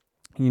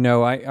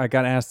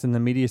got asked in the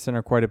media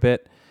center quite a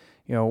bit,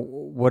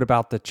 what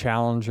about the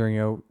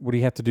Challenger? What do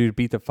you have to do to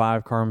beat the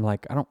 5 car? I'm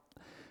like, I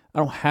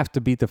don't have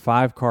to beat the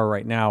 5 car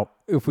right now.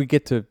 If we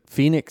get to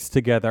Phoenix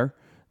together,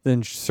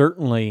 then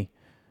certainly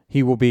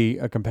he will be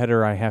a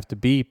competitor I have to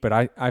beat.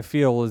 But I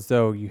feel as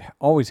though you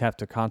always have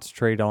to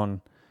concentrate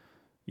on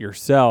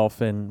yourself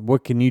and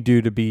what can you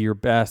do to be your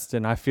best.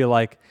 And I feel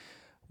like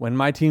when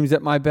my team's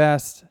at my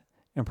best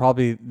and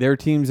probably their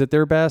team's at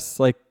their best,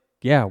 like,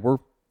 yeah, we're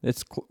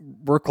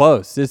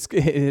close.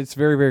 It's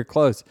very, very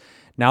close.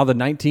 Now the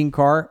 19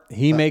 car,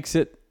 he makes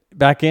it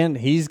back in.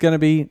 He's going to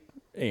be,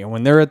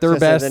 when they're at their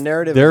best,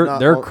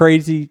 they're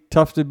crazy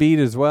tough to beat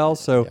as well.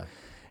 So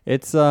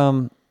it's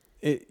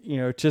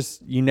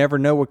just, you never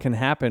know what can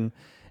happen,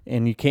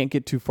 and you can't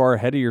get too far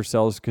ahead of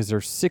yourselves because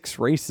there's 6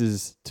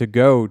 races to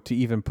go to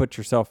even put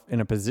yourself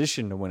in a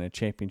position to win a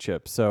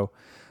championship. So,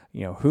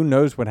 who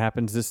knows what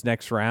happens this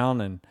next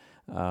round.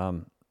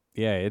 And,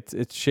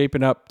 it's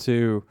shaping up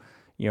to,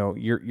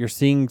 you're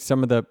seeing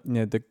some of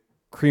the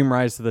cream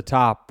rise to the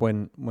top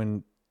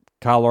when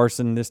Kyle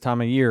Larson this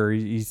time of year,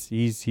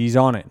 he's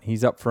on it.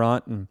 He's up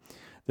front, and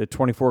The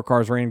 24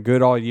 cars ran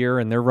good all year,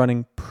 and they're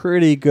running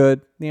pretty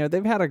good.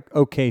 They've had an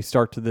okay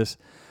start to this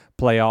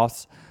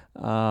playoffs.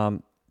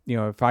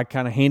 If I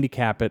kind of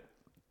handicap it,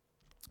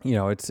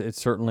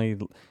 it's certainly,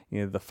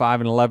 the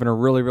 5 and 11 are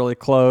really, really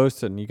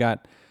close, and you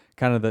got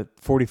kind of the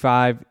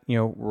 45,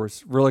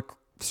 was really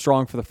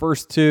strong for the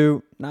first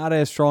two, not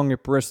as strong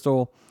at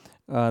Bristol.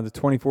 The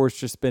 24 has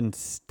just been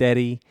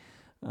steady,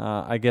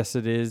 I guess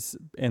it is,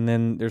 and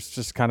then there's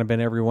just kind of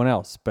been everyone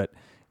else, but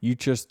you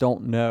just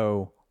don't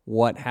know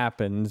what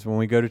happens when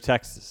we go to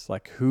Texas,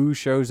 like who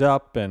shows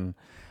up, and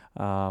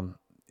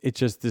it's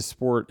just, this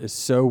sport is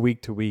so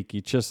week to week,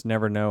 you just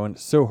never know, and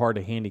it's so hard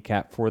to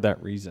handicap for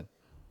that reason.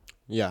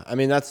 Yeah, I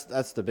mean,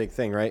 that's the big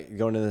thing, right?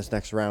 Going into this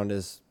next round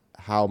is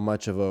how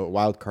much of a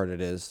wild card it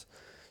is.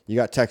 You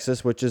got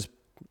Texas, which is,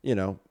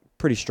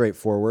 pretty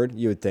straightforward,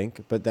 you would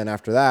think. But then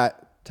after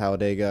that,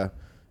 Talladega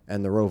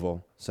and the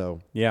Roval. So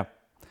yeah.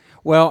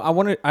 Well,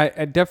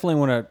 I definitely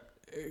want to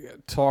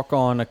talk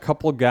on a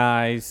couple of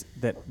guys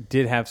that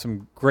did have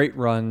some great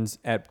runs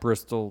at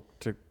Bristol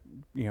to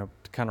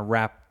kind of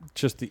wrap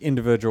just the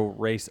individual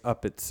race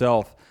up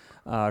itself.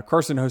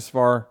 Carson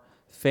Hocevar,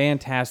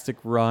 fantastic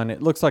run.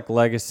 It looks like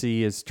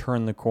Legacy has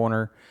turned the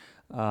corner.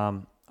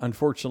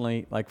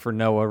 Unfortunately, like for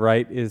Noah,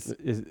 right, is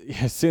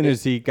as soon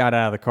as he got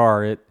out of the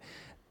car,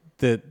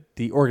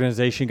 the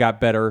organization got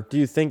better. Do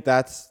you think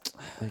that's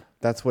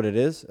what it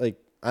is?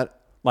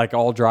 Like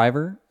all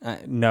driver?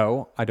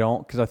 No, I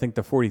don't, because I think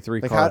the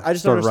 43 car. I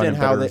just don't understand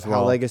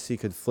how Legacy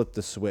could flip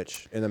the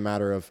switch in a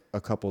matter of a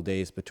couple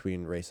days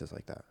between races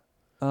like that.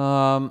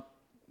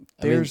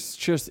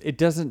 It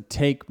doesn't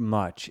take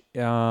much.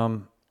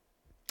 There's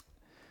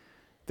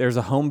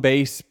a home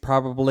base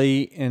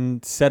probably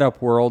in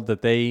setup world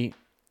that they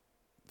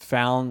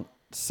found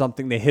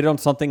something. They hit on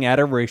something at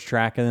a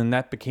racetrack, and then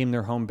that became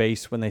their home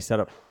base when they set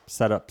up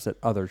setups at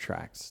other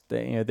tracks.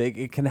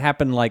 It can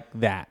happen like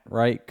that,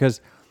 right? Because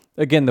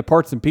again, the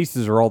parts and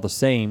pieces are all the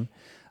same.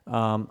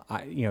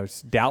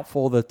 It's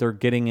doubtful that they're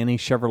getting any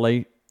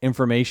Chevrolet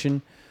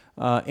information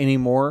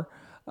anymore.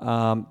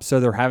 So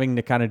they're having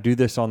to kind of do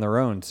this on their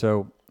own.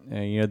 So,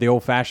 the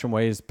old-fashioned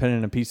way is pen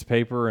and a piece of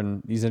paper,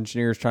 and these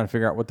engineers trying to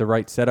figure out what the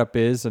right setup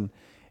is, and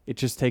it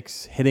just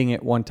takes hitting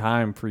it one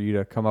time for you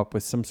to come up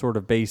with some sort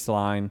of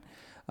baseline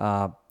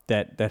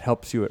that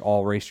helps you at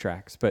all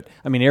racetracks. But,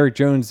 I mean, Eric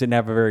Jones didn't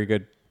have a very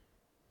good,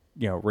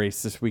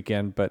 race this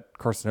weekend, but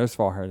Carson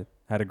Hocevar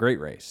had a great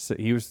race. So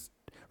he was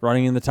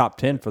running in the top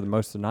 10 for the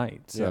most of the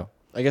night. So yeah.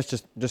 I guess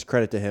just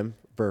credit to him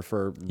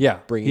for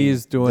bringing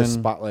the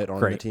spotlight on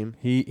the team.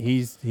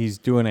 He's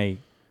doing a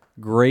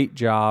great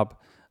job.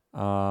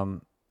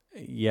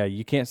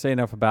 You can't say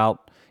enough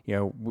about,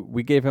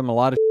 we gave him a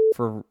lot of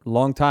for a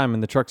long time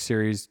in the truck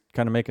series,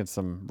 kind of making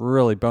some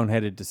really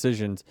boneheaded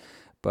decisions,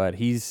 but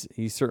he's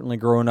certainly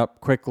growing up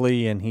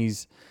quickly, and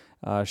he's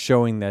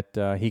showing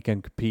that he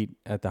can compete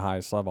at the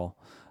highest level.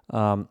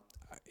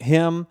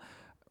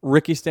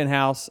 Ricky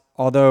Stenhouse,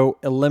 although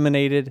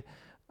eliminated,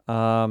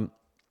 I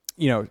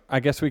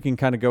guess we can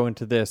kind of go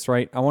into this,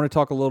 right? I want to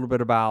talk a little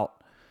bit about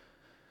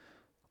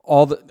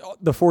all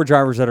the four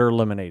drivers that are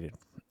eliminated.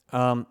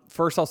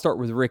 First, I'll start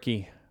with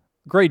Ricky.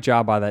 Great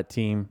job by that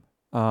team.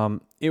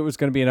 It was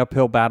going to be an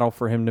uphill battle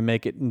for him to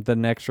make it in the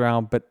next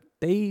round, but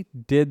they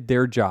did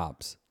their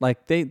jobs.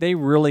 Like they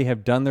really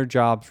have done their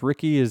jobs.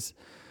 Ricky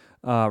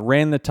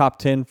ran the top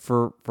 10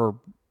 for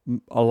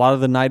a lot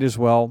of the night as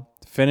well.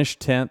 Finished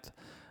 10th.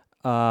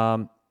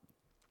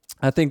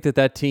 I think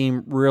that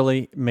team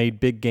really made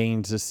big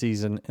gains this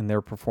season in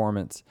their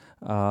performance.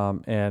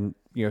 And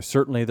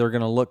certainly they're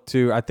going to look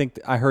to, I think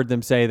I heard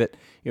them say that,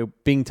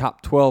 being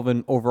top 12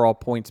 in overall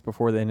points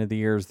before the end of the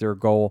year is their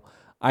goal.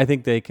 I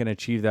think they can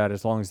achieve that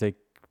as long as they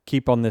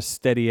keep on this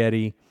steady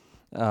Eddie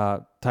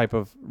type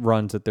of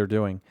runs that they're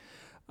doing.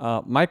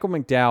 Michael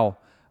McDowell,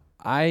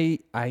 I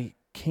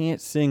can't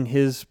sing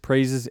his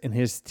praises and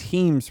his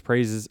team's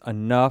praises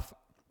enough,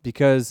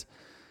 because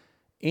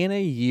in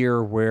a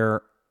year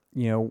where,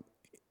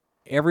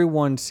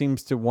 everyone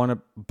seems to want to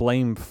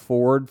blame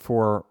Ford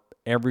for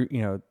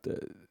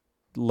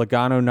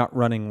Logano not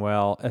running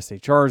well,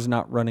 SHR is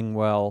not running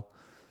well.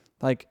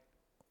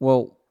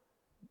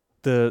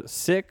 The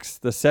 6,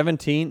 the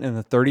 17, and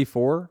the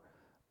 34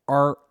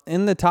 are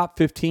in the top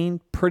 15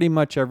 pretty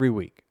much every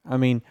week. I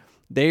mean,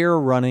 they are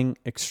running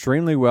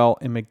extremely well,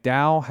 and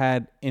McDowell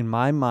had, in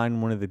my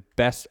mind, one of the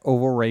best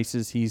oval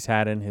races he's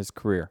had in his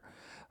career.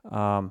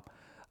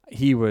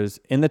 He was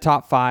in the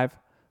top 5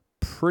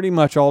 pretty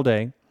much all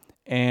day,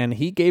 and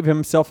he gave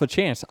himself a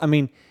chance. I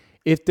mean,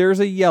 if there's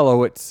a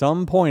yellow at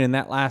some point in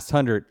that last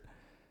 100,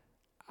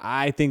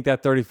 I think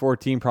that 34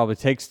 team probably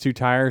takes 2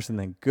 tires and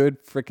then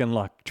good freaking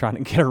luck trying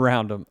to get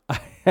around them.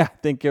 I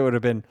think it would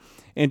have been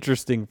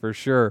interesting for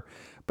sure.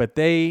 But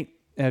they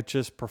have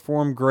just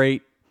performed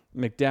great.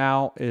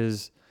 McDowell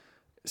is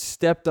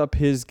stepped up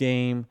his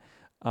game.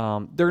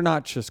 They're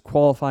not just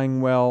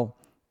qualifying well.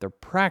 They're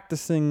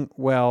practicing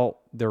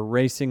well. They're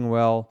racing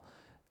well.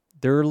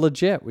 They're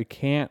legit. We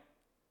can't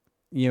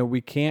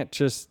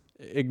just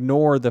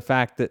ignore the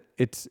fact that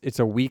it's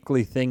a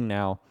weekly thing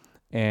now.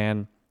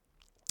 And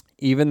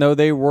even though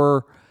they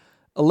were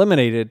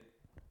eliminated,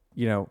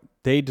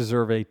 they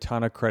deserve a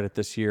ton of credit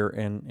this year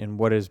in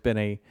what has been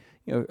a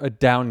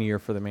down year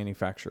for the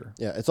manufacturer.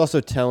 Yeah, it's also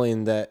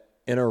telling that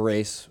in a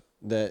race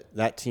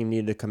that team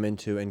needed to come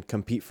into and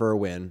compete for a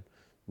win,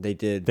 they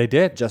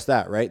did just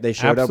that, right? They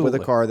showed up with a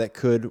car that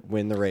could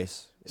win the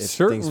race if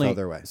things fell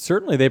their way.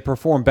 Certainly they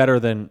performed better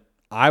than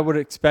I would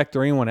expect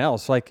or anyone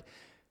else. Like,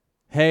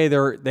 hey,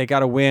 they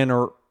got to win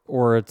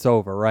or it's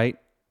over, right?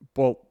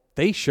 Well,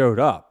 they showed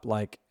up,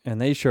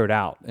 and they showed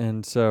out.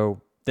 And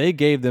so they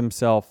gave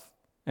themselves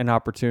an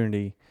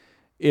opportunity.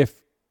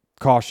 If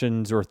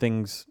cautions or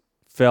things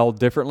fell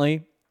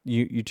differently,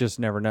 you just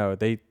never know.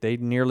 They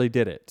nearly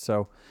did it.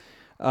 So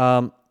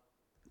so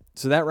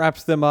that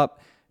wraps them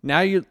up.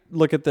 Now you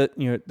look at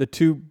the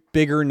two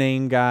bigger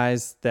name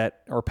guys that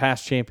are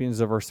past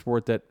champions of our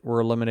sport that were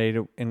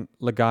eliminated in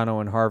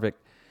Logano and Harvick.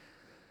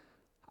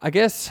 I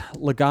guess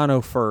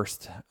Logano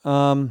first.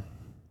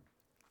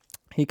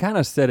 He kind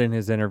of said in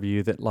his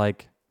interview that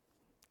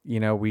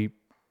we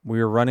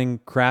were running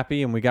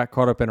crappy and we got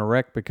caught up in a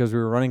wreck because we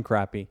were running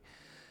crappy.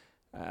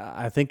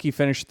 I think he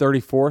finished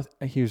 34th.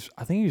 I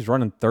think he was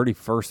running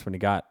 31st when he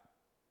got.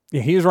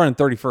 Yeah, he was running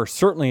 31st.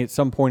 Certainly at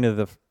some point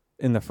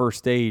in the first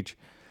stage.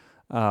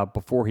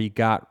 Before he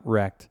got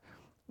wrecked.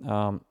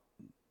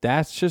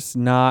 That's just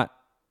not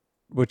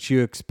what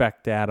you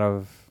expect out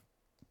of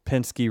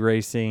Penske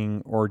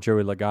Racing or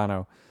Joey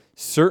Logano.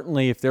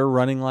 Certainly, if they're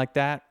running like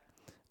that,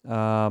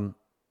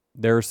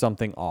 there's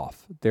something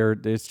off.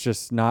 It's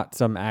just not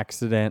some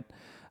accident.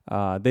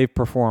 They've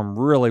performed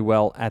really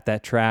well at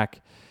that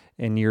track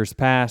in years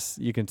past.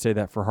 You can say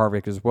that for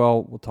Harvick as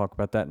well. We'll talk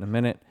about that in a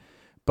minute.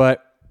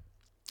 But,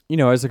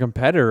 as a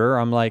competitor,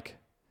 I'm like,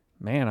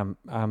 man,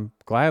 I'm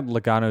glad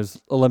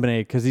Logano's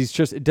eliminated because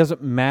it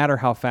doesn't matter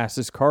how fast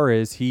his car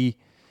is. He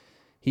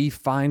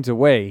finds a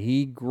way.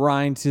 He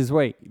grinds his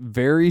way.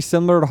 Very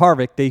similar to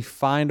Harvick, they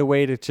find a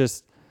way to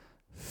just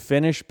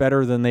finish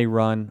better than they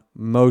run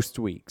most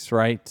weeks,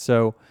 right?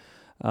 So,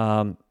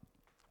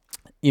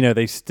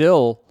 they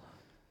still,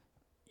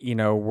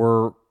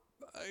 were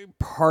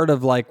part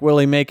of will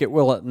he make it,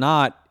 will it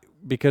not,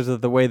 because of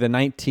the way the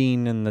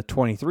 19 and the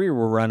 23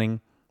 were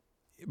running.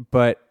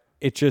 But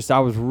I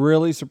was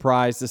really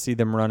surprised to see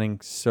them running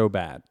so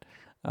bad.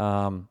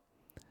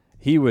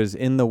 He was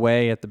in the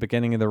way at the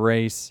beginning of the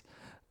race.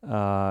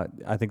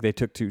 I think they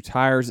took 2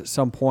 tires at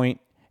some point,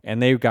 and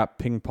they got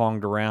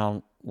ping-ponged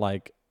around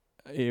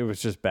it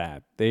was just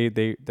bad.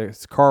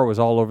 This car was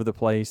all over the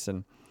place,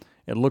 and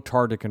it looked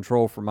hard to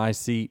control from my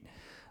seat.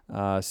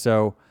 I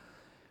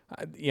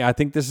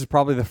think this is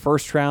probably the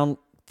first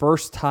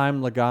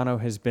time Logano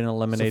has been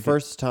eliminated. It's the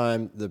first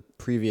time the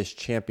previous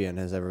champion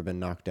has ever been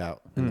knocked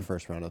out in the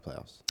first round of the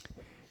playoffs.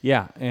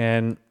 Yeah,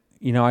 and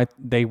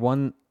they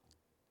won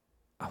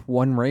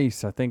one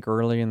race, I think,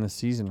 early in the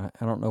season.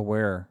 I don't know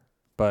where,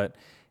 but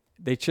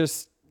they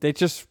just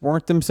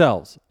weren't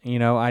themselves.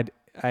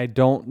 I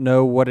don't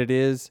know what it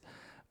is.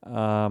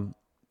 When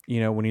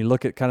you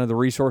look at kind of the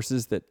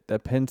resources that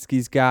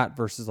Penske's got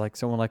versus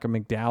someone like a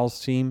McDowell's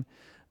team,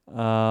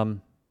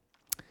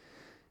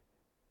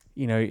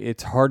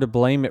 it's hard to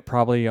blame it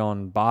probably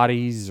on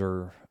bodies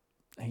or,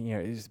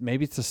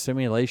 maybe it's a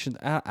simulation.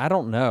 I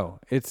don't know.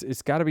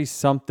 It's got to be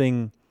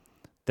something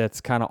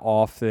that's kind of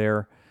off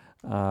there.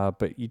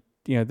 But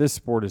this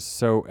sport is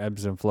so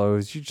ebbs and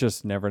flows. You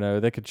just never know.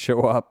 They could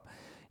show up,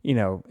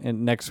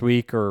 in next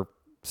week or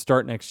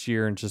start next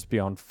year and just be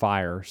on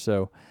fire.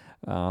 So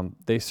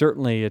they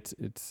certainly,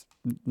 it's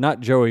not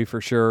Joey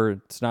for sure.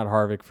 It's not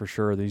Harvick for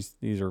sure.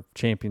 These are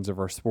champions of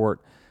our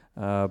sport.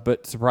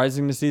 But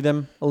surprising to see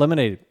them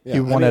eliminated. Yeah, he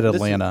won at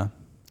Atlanta.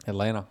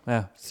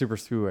 Yeah, super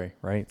speedway,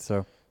 right?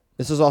 So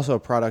this is also a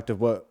product of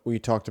what we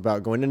talked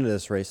about going into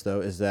this race, though,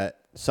 is that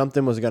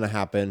something was going to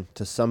happen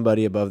to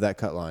somebody above that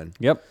cut line.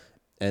 Yep.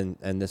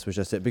 And this was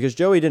just it. Because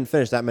Joey didn't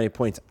finish that many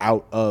points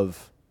out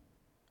of...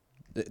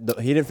 he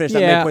didn't finish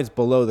that many points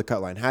below the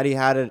cut line. Had he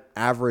had an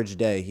average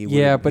day, he would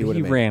have but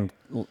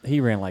he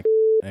ran like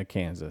at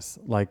Kansas.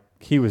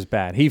 He was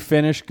bad. He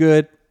finished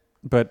good,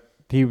 but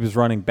he was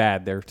running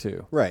bad there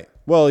too. Right.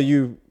 Well,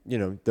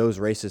 those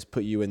races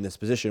put you in this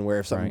position where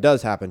if something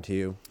does happen to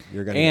you,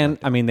 you're going to...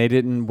 And, they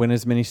didn't win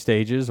as many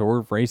stages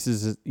or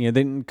races. They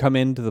didn't come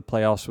into the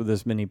playoffs with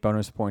as many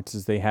bonus points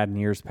as they had in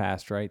years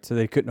past, right? So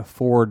they couldn't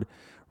afford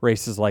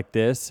races like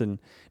this. And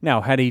now,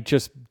 had he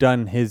just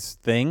done his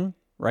thing,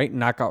 right,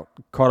 not got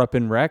caught up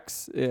in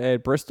wrecks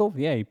at Bristol,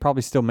 yeah, he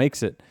probably still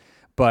makes it.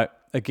 But,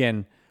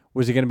 again,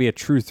 was he going to be a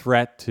true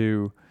threat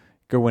to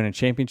go win a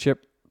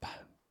championship?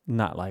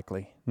 Not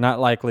likely.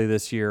 Not likely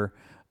this year.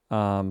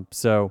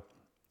 So...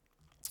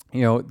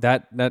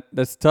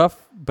 that's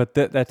tough, but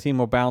that team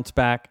will bounce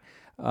back.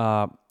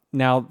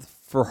 Now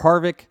for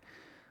Harvick,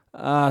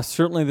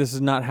 certainly this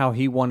is not how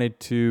he wanted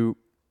to,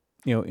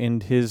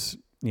 end his,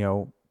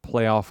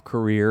 playoff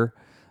career.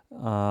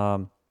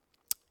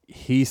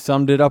 He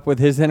summed it up with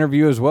his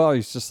interview as well.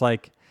 He's just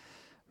like,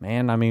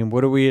 man,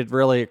 what do we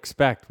really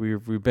expect?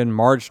 We've been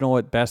marginal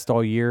at best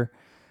all year.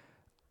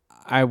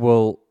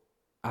 I'll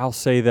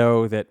say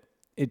though that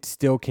it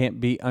still can't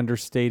be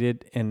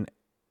understated. And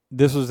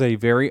this was a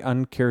very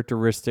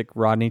uncharacteristic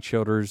Rodney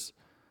Childers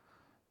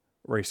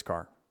race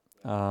car.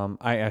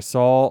 I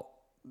saw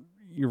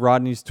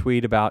Rodney's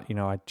tweet about,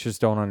 I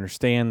just don't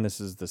understand.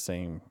 This is the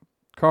same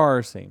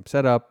car, same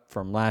setup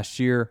from last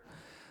year.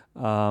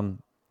 I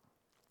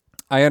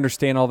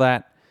understand all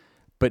that.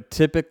 But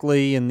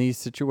typically in these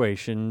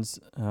situations,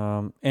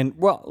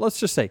 let's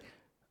just say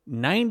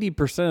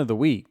 90% of the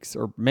weeks,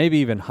 or maybe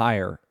even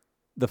higher,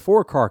 the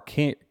 4-car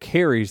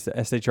carries the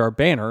SHR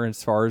banner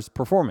as far as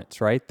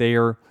performance, right?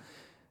 You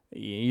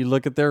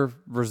look at their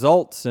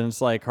results and it's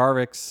like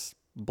Harvick's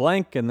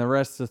blank and the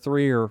rest of the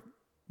 3 are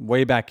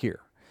way back here.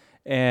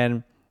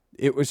 And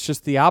it was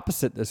just the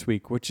opposite this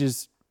week, which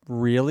is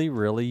really,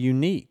 really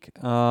unique.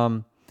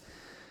 I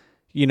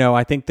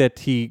think that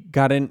he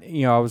got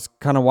in, I was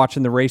kind of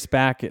watching the race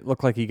back. It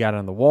looked like he got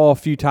on the wall a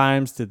few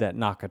times. Did that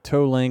knock a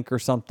toe link or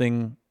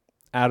something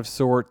out of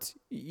sorts?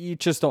 You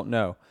just don't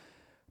know.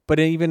 But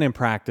even in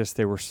practice,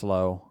 they were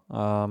slow.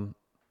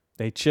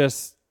 They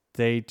just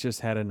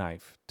had a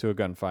knife to a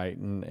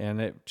gunfight, and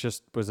it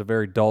just was a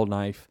very dull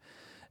knife.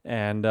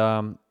 And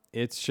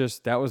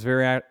that was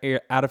very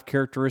out of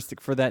characteristic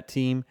for that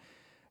team.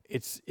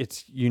 It's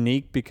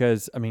unique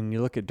because,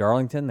 you look at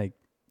Darlington, they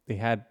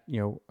had,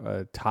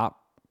 a top,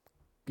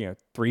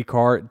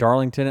 3-car at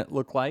Darlington, it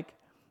looked like.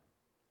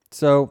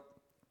 So,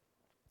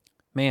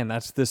 man,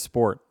 that's this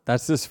sport.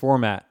 That's this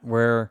format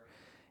where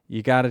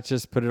you got to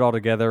just put it all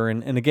together.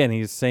 And again,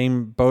 he's the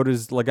same boat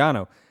as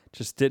Logano.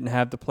 Just didn't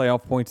have the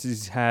playoff points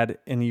he's had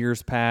in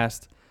years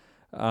past.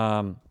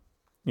 Kevin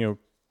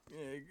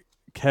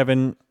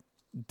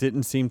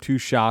didn't seem too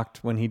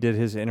shocked when he did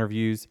his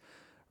interviews.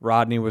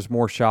 Rodney was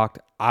more shocked.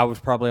 I was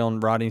probably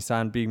on Rodney's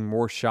side, being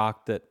more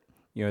shocked that,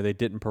 they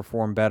didn't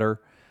perform better.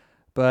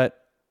 But,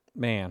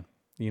 man,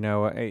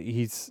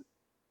 he's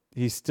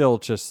still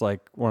just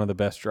like one of the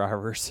best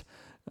drivers.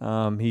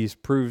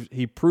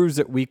 He proves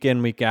it week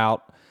in, week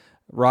out.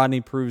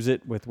 Rodney proves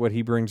it with what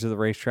he brings to the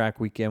racetrack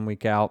week in,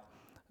 week out.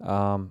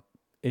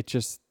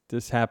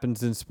 This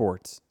happens in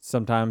sports.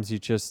 Sometimes you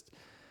just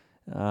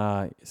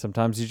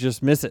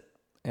miss it,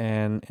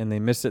 and they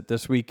missed it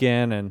this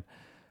weekend. And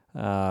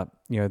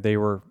they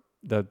were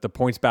the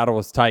points battle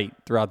was tight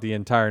throughout the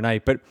entire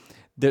night. But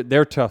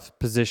their tough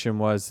position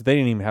was they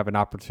didn't even have an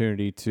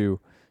opportunity to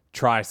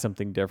try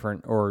something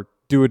different or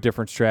do a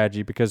different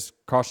strategy because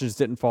cautions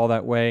didn't fall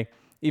that way.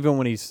 Even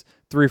when he's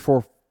 3 or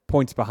 4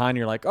 points behind,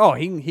 you're like, oh,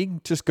 he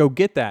can just go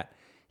get that.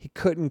 He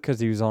couldn't because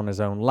he was on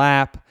his own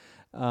lap.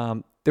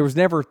 There was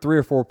never 3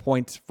 or 4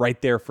 points right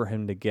there for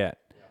him to get.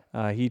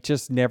 He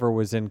just never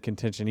was in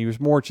contention. He was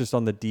more just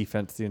on the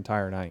defense the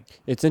entire night.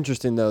 It's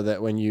interesting, though,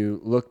 that when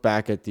you look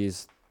back at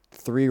these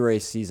 3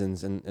 race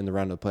seasons in the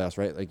round of the playoffs,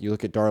 right? Like you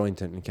look at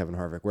Darlington and Kevin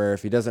Harvick, where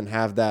if he doesn't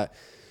have that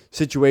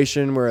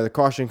situation where the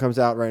caution comes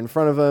out right in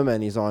front of him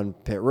and he's on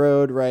pit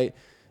road, right?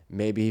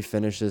 Maybe he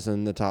finishes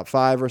in the top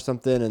 5 or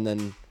something, and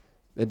then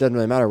it doesn't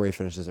really matter where he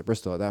finishes at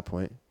Bristol at that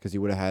point because he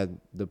would have had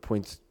the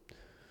points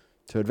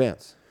to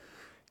advance.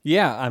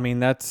 Yeah,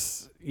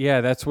 that's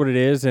what it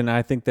is, and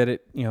I think that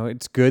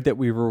it's good that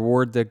we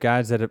reward the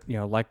guys that have,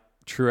 like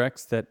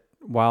Truex, that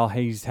while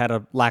he's had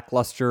a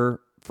lackluster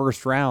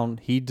first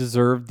round, he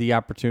deserved the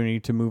opportunity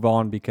to move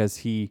on because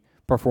he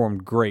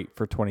performed great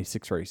for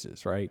 26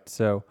 races, right?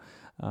 So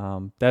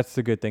that's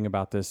the good thing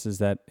about this is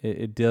that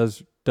it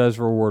does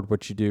reward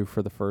what you do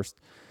for the first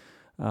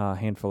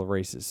handful of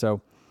races.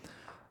 So,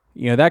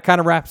 that kind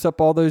of wraps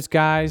up all those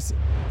guys.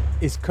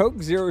 Is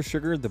Coke Zero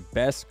Sugar the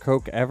best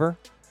Coke ever?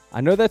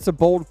 I know that's a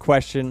bold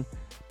question,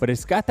 but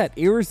it's got that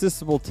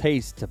irresistible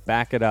taste to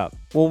back it up.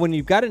 Well, when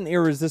you've got an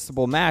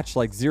irresistible match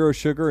like zero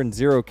sugar and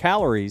 0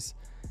 calories,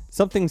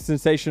 something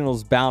sensational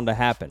is bound to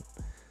happen.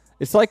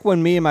 It's like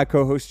when me and my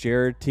co-host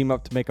Jared team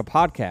up to make a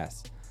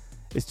podcast.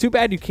 It's too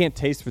bad you can't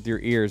taste with your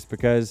ears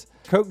because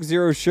Coke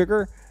Zero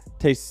Sugar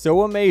tastes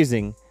so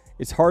amazing,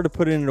 it's hard to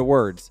put it into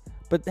words.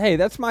 But hey,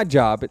 that's my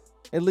job,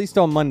 at least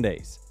on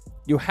Mondays.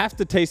 You have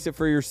to taste it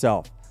for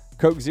yourself.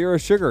 Coke Zero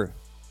Sugar,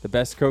 the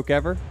best Coke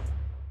ever.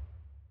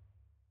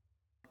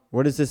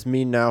 What does this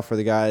mean now for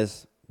the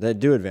guys that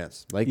do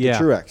advance, like the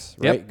Truex,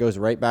 right? Yep. Goes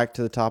right back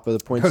to the top of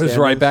the point standings.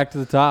 Goes right back to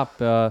the top.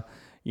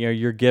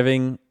 You're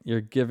giving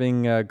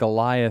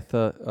Goliath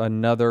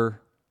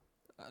another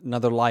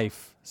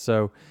life.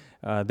 So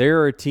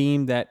they're a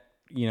team that,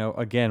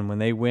 again, when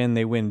they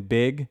win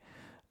big.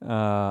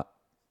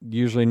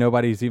 Usually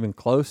nobody's even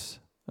close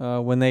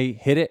when they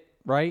hit it,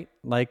 right?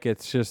 Like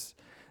it's just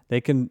they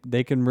can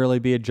really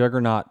be a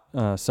juggernaut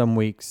some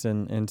weeks,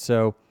 and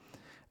so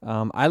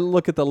I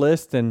look at the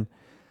list and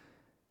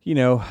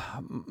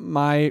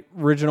my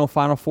original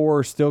Final Four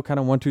are still kind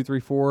of 1, 2, 3,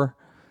 4.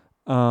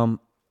 I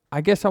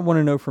guess I want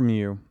to know from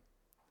you.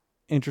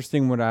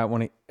 Interesting. What I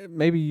want to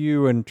maybe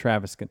you and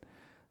Travis can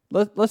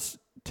let's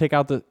take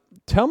out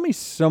tell me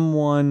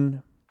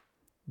someone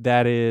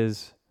that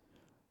is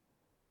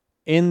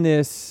in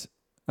this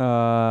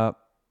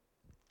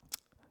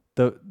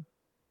the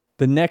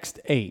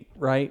next 8,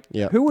 right?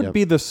 Yeah. Who would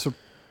be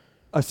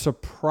a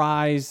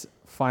surprise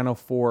Final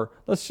Four?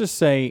 Let's just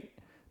say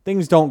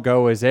things don't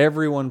go as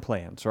everyone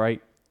plans,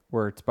 right?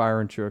 Where it's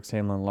Byron, Truex,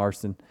 Hamlin,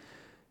 Larson.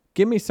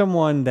 Give me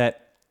someone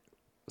that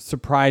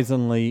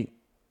surprisingly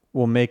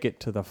will make it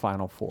to the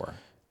Final Four.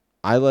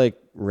 I like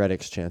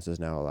Reddick's chances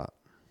now a lot.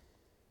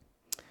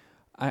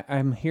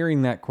 I'm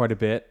hearing that quite a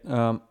bit.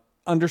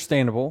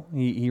 Understandable.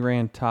 He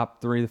ran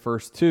top 3 the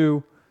first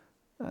 2.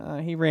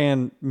 He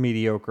ran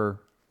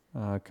mediocre,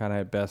 kind of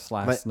at best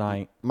last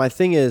night. My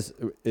thing is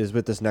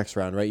with this next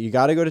round, right? You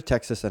got to go to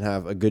Texas and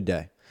have a good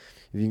day.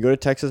 If you can go to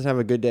Texas and have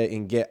a good day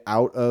and get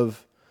out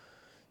of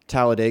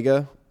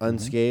Talladega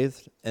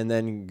unscathed and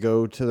then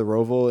go to the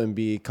Roval and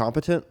be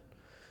competent,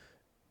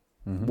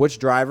 which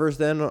drivers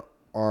then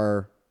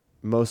are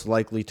most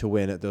likely to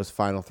win at those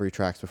final 3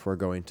 tracks before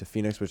going to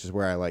Phoenix, which is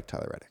where I like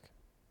Tyler Reddick.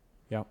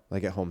 Yeah.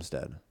 Like at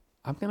Homestead.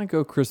 I'm going to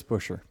go Chris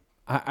Buescher.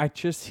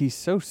 He's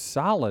so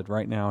solid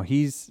right now.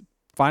 He's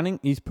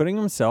putting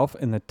himself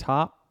in the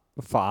top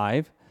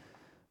 5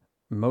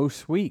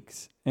 most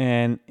weeks.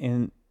 And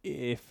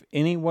if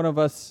any one of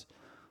us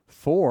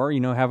 4,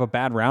 have a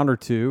bad round or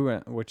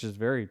 2, which is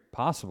very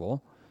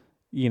possible,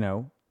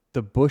 the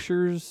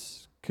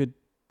Bueschers could,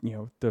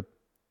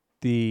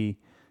 the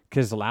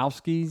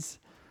Keselowskis,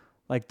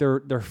 like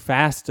they're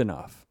fast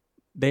enough.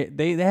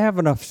 They have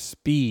enough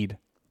speed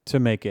to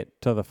make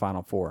it to the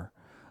Final Four.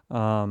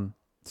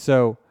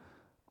 So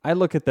I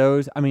look at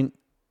those. I mean,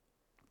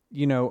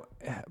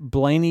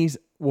 Blaney's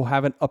will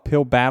have an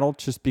uphill battle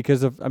just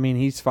because of,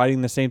 he's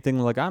fighting the same thing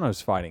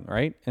Logano's fighting,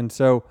 right? And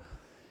so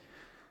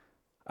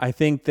I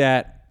think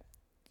that,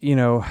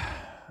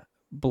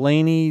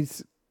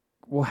 Blaney's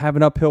will have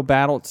an uphill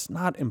battle. It's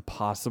not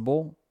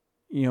impossible.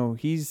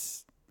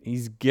 He's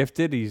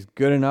gifted. He's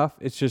good enough.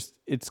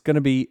 It's going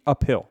to be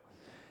uphill.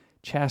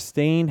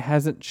 Chastain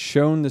hasn't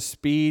shown the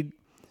speed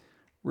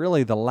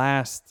really the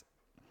last,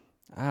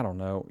 I don't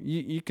know.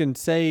 You can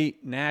say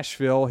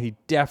Nashville, he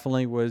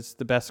definitely was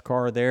the best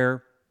car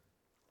there.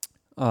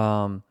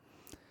 But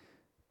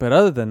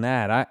other than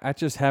that, I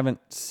just haven't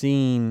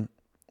seen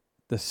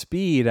the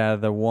speed out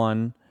of the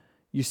one.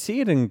 You see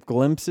it in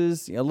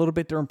glimpses, a little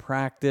bit during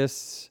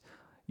practice.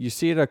 You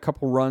see it a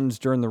couple runs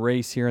during the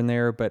race here and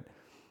there, but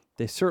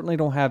they certainly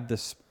don't have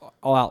this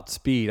all-out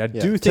speed. I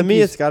do think to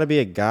me, it's got to be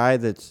a guy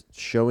that's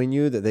showing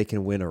you that they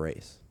can win a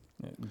race.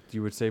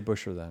 You would say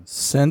Buescher then?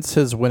 Since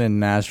his win in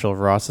Nashville,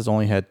 Ross has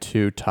only had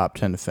 2 top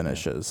 10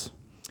 finishes.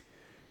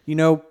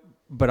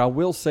 But I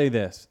will say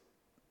this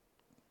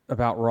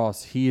about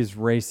Ross. He is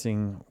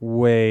racing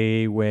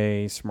way,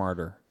 way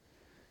smarter.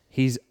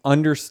 He's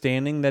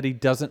understanding that he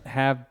doesn't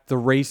have the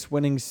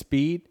race-winning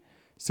speed,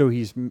 so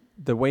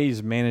the way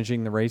he's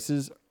managing the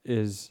races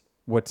is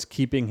what's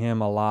keeping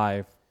him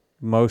alive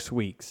most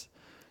weeks.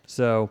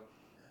 So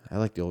I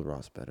like the old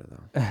Ross better,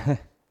 though.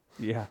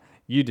 Yeah,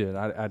 you did.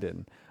 I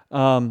didn't.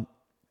 I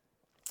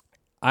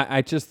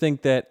just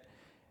think that,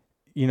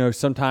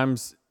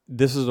 sometimes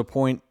this is a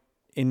point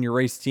in your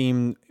race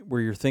team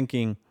where you're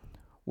thinking,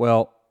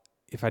 well,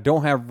 if I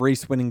don't have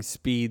race-winning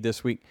speed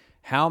this week,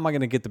 how am I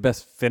going to get the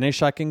best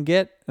finish I can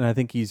get? And I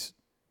think he's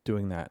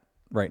doing that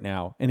right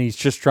now. And he's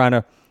just trying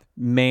to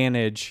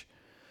manage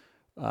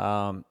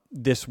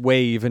this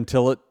wave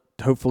until it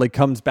hopefully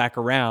comes back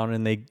around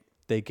and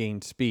they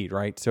gain speed,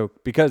 right? So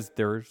because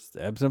there's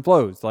ebbs and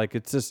flows. Like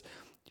it's just,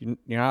 you're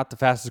not the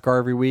fastest car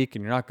every week,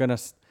 and you're not going to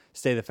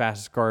stay the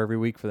fastest car every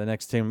week for the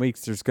next 10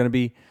 weeks. There's going to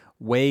be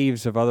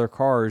waves of other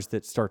cars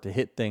that start to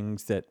hit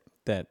things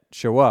that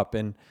show up.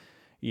 And,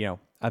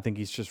 I think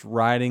he's just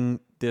riding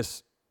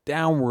this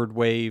downward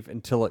wave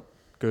until it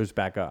goes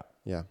back up.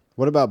 Yeah.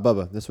 What about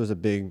Bubba? This was a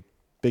big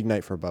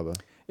night for Bubba.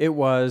 It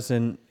was,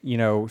 and,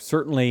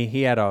 certainly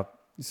he had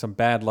some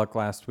bad luck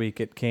last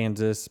week at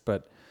Kansas,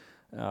 but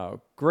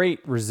great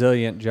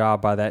resilient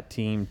job by that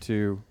team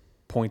to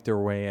point their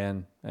way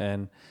in.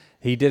 And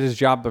he did his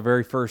job the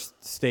very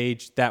first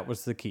stage. That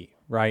was the key,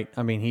 right?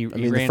 He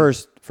ran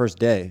the first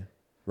day,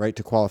 right,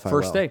 to qualify.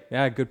 First day,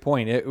 yeah, good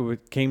point.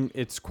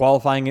 It's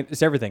qualifying.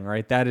 It's everything,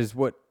 right? That is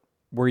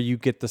where you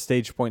get the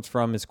stage points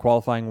from, is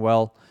qualifying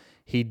well.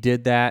 He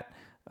did that.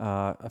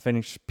 I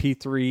finished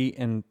P3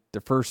 in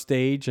the first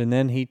stage, and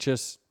then he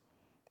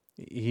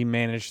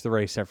managed the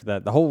race after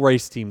that. The whole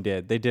race team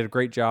did. They did a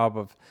great job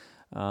of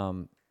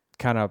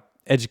kind of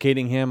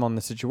educating him on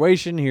the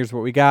situation. Here's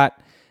what we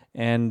got.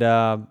 And,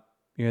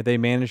 they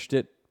managed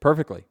it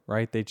perfectly,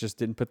 right? They just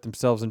didn't put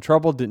themselves in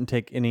trouble, didn't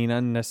take any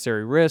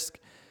unnecessary risk.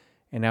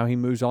 And now he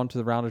moves on to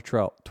the round of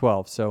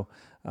 12. So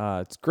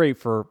it's great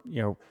for,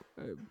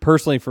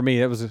 personally for me,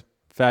 that was a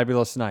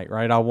fabulous night,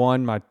 right? I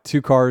won. My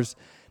 2 cars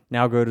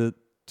now go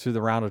to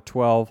the round of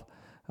 12.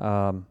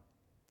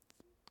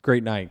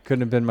 Great night.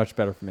 Couldn't have been much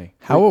better for me.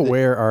 How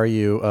aware are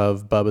you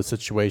of Bubba's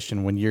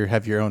situation when you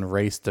have your own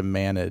race to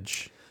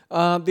manage?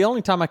 The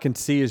only time I can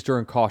see is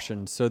during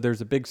caution. So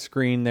there's a big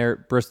screen there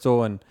at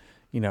Bristol, and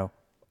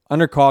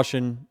under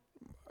caution,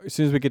 as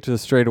soon as we get to the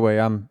straightaway,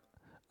 I'm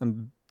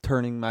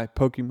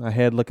poking my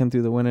head, looking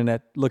through the window,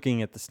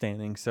 looking at the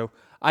standings. So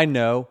I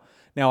know.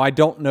 Now I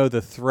don't know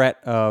the threat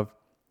of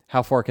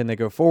how far can they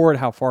go forward,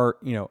 how far,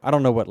 I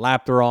don't know what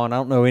lap they're on. I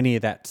don't know any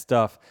of that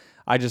stuff.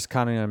 I just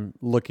kind of am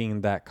looking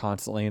at that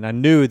constantly. And I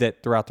knew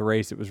that throughout the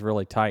race it was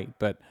really tight.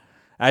 But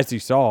as you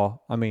saw,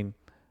 I mean,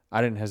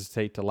 I didn't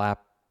hesitate to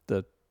lap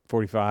the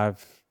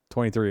 45,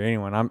 23 or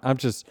anyone.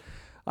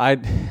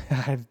 I'd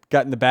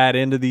gotten the bad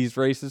end of these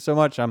races so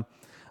much.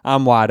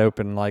 I'm wide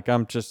open. Like I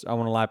want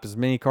to lap as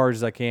many cars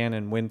as I can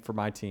and win for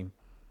my team.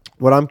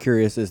 What I'm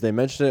curious is they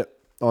mentioned it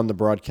on the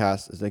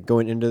broadcast is that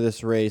going into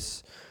this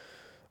race,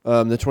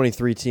 the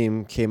 23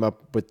 team came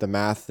up with the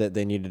math that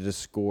they needed to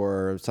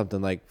score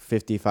something like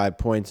 55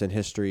 points, and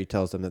history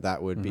tells them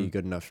that would be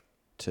good enough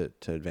to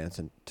advance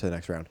into the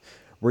next round.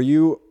 Are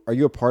you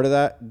a part of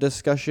that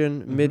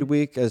discussion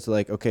midweek as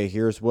like, okay,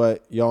 here's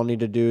what y'all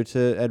need to do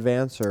to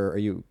advance, or are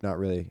you not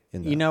really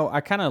in that? You know,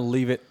 I kind of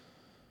leave it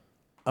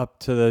up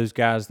to those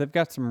guys. They've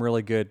got some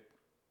really good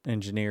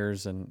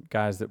engineers and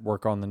guys that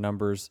work on the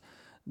numbers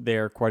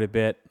there quite a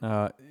bit.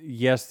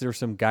 Yes, there's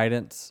some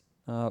guidance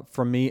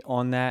from me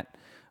on that,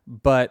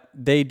 but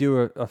they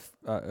do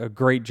a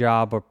great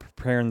job of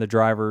preparing the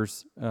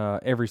drivers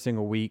every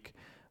single week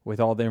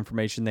with all the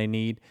information they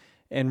need.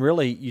 And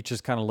really, you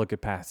just kind of look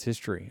at past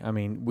history. I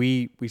mean,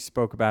 we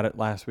spoke about it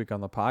last week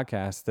on the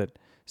podcast that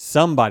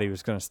somebody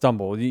was going to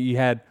stumble. You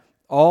had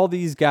all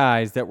these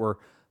guys that were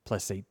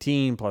plus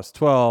 18, plus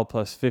 12,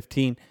 plus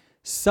 15.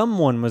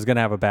 Someone was going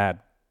to have a bad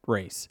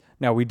race.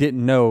 Now, we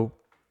didn't know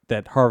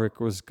that Harvick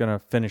was going to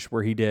finish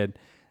where he did.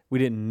 We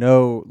didn't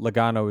know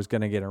Logano was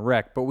going to get a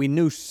wreck, but we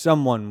knew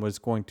someone was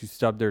going to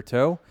stub their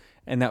toe,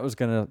 and that was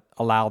going to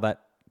allow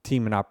that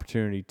team an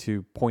opportunity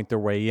to point their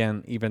way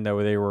in, even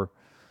though they were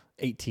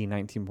 18,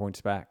 19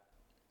 points back.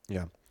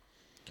 Yeah.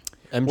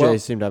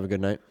 MJ seemed to have a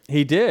good night.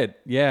 He did.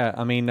 Yeah.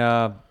 I mean,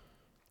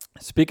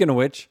 speaking of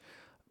which,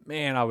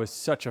 man, I was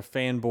such a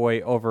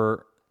fanboy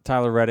over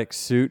Tyler Reddick's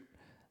suit,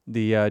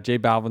 the J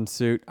Balvin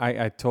suit.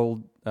 I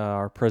told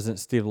our president,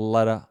 Steve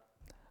Letta,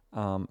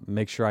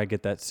 make sure I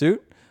get that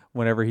suit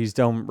whenever he's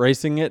done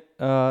racing it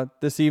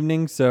this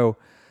evening. So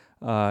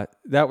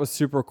that was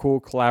super cool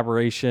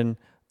collaboration.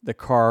 The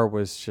car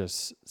was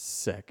just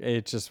sick.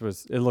 It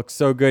looked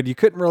so good. You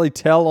couldn't really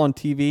tell on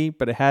TV,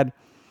 but it had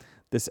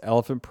this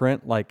elephant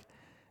print like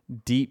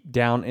deep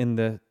down in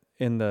the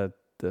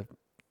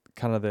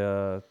kind of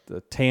the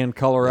tan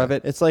color of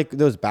it. It's like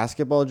those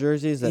basketball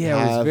jerseys that it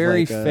was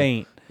very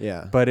faint.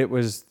 Yeah. But it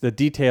was the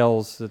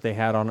details that they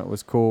had on it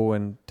was cool,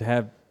 and to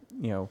have,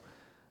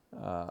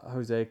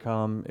 Jose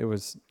come,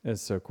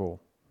 it's so cool.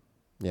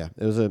 Yeah,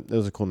 it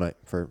was a cool night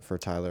for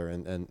Tyler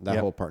and that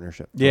whole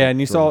partnership. Yeah, and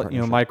you saw,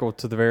 Michael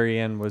to the very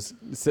end was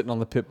sitting on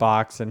the pit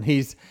box, and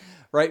he's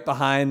right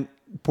behind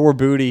poor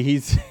Booty.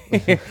 He's,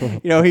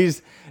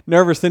 he's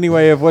nervous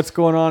anyway of what's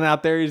going on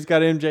out there. He's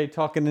got MJ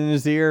talking in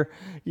his ear,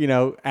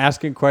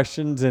 asking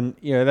questions, and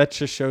that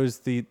just shows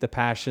the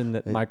passion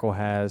that Michael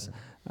has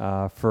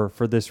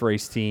for this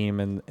race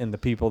team and the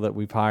people that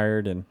we've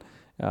hired, and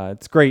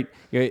it's great.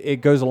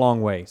 It goes a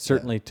long way,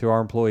 certainly, to our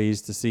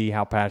employees to see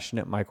how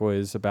passionate Michael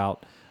is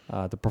about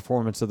the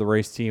performance of the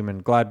race team,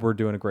 and glad we're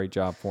doing a great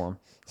job for him.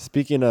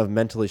 Speaking of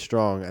mentally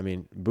strong, I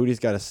mean, Booty's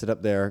got to sit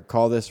up there,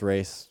 call this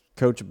race,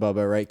 coach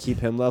Bubba, right? Keep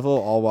him level,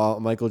 all while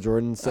Michael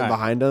Jordan sitting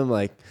behind him.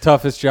 Like,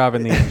 toughest job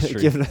in the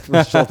industry. Giving him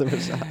a shoulder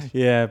massage.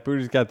 Yeah,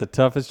 Booty's got the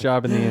toughest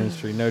job in the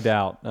industry, no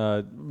doubt.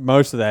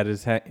 Most of that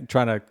is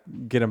trying to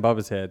get in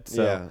Bubba's head.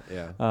 So,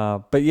 yeah.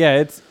 But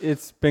yeah,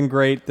 it's been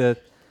great.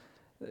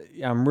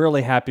 I'm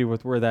really happy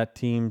with where that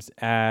team's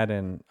at,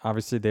 and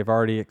obviously they've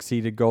already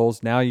exceeded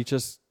goals. Now you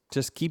just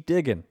keep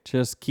digging.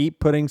 Just keep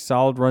putting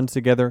solid runs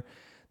together.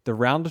 The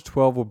round of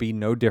 12 will be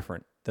no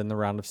different than the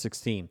round of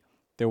 16.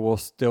 There will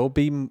still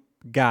be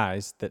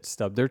guys that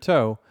stub their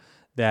toe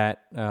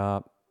that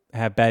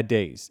have bad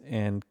days.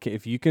 And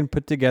if you can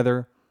put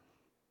together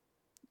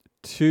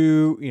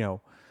he's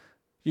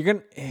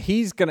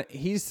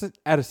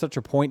at such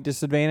a point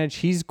disadvantage.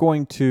 He's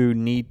going to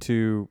need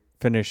to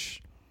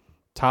finish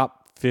top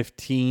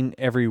 15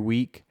 every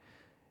week,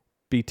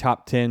 be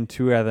top 10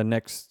 two out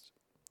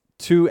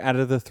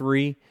of the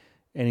three,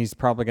 and he's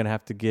probably going to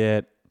have to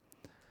get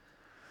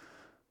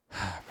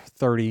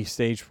 30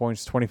 stage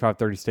points, 25,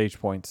 30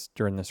 stage points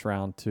during this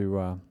round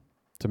to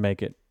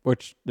make it,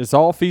 which is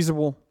all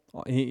feasible.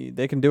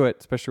 They can do it,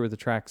 especially with the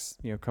tracks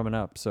coming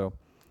up. So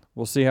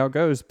we'll see how it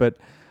goes, but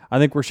I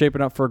think we're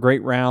shaping up for a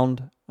great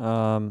round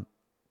in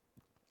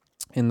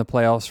the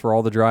playoffs for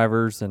all the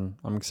drivers, and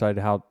I'm excited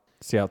to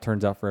see how it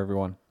turns out for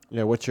everyone.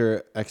 Yeah, what's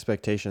your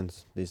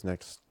expectations these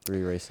next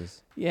 3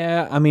 races?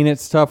 Yeah, I mean,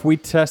 it's tough. We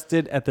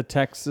tested at the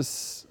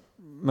Texas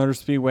Motor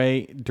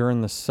Speedway during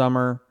the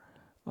summer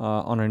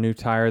on a new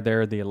tire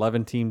there. The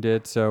 11 team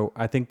did. So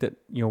I think that,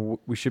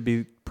 we should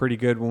be pretty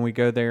good when we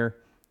go there.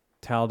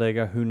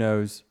 Talladega, who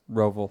knows?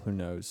 Roval, who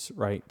knows,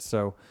 right?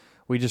 So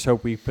we just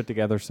hope we put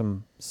together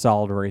some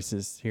solid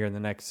races here in the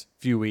next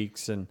few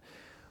weeks. And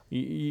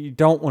you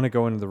don't want to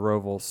go into the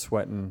Roval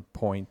sweating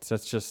points.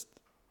 That's just,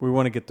 we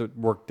want to get the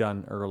work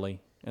done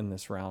early in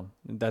this round.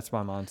 That's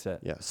my mindset.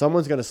 Yeah,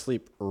 someone's going to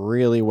sleep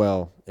really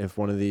well if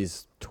one of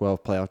these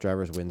 12 playoff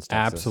drivers wins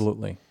Texas.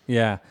 Absolutely.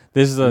 Yeah.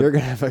 You're going to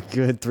have a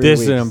good 3 weeks.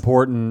 This is an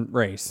important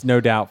race,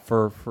 no doubt,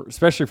 for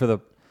especially for the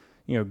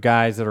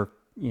guys that are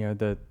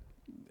the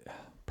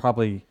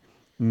probably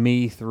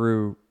me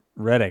through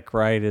Reddick,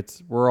 right?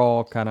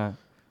 We're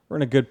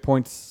in a good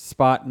points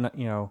spot,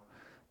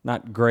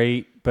 not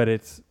great, but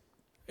it's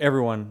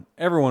everyone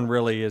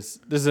really is.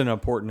 This is an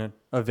important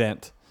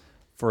event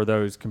for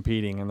those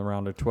competing in the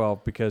round of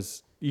 12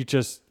 because you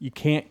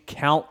can't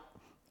count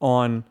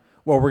on,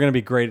 well, we're going to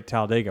be great at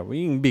Talladega.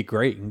 We can be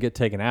great and get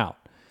taken out.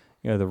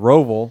 The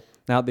Roval,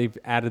 now they've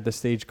added the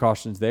stage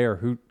cautions there.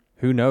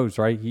 Who knows,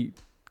 right? You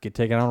get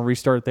taken out and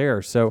restart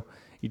there. So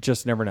you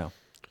just never know.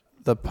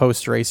 The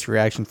post-race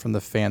reaction from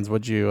the fans,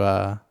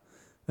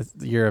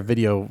 your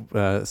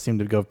video seemed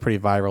to go pretty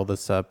viral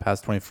this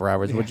past 24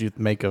 hours. What'd you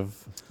make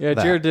of that?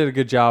 Jared did a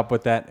good job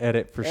with that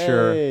edit for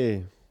sure.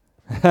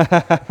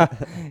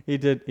 He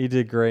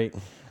did great.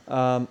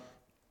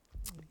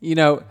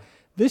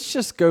 This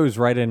just goes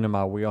right into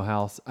my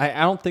wheelhouse.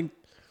 I don't think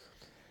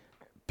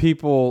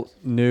people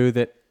knew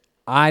that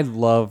I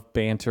love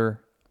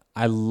banter.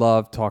 I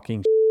love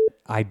talking shit.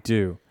 I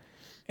do.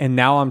 And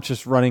now I'm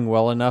just running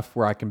well enough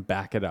where I can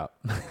back it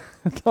up.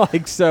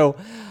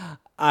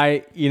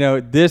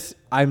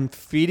 I'm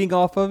feeding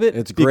off of it.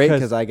 It's great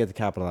because I get to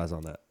capitalize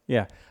on that.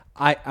 Yeah.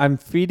 I'm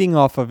feeding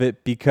off of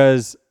it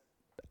because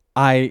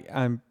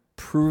I'm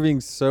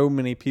proving so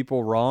many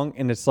people wrong.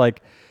 And it's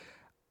like,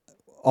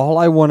 all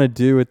I want to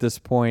do at this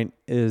point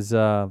is,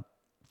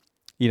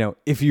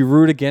 if you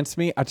root against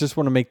me, I just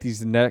want to make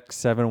these next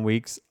 7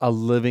 weeks a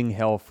living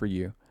hell for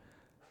you.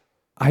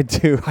 I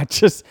do. I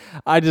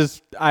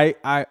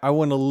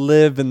want to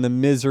live in the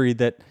misery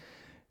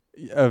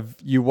of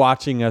you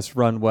watching us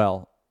run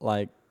well.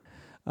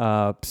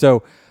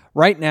 So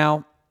right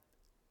now,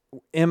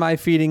 am I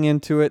feeding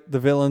into it? The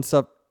villain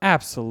stuff?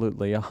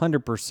 Absolutely.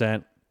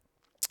 100%.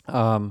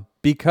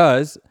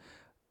 Because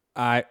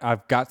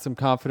I've got some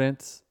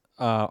confidence.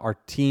 Our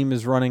team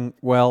is running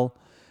well.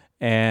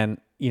 And,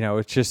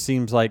 it just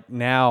seems like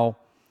now,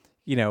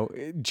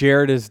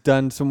 Jared has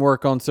done some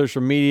work on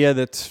social media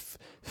that's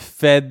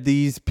fed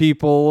these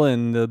people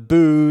and the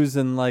booze,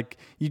 and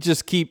you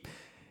just keep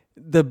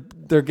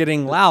they're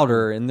getting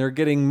louder and they're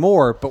getting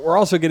more, but we're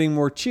also getting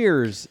more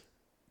cheers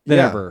than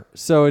ever.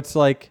 So it's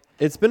like,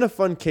 it's been a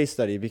fun case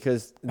study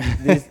because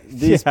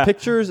these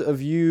pictures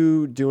of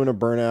you doing a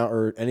burnout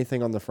or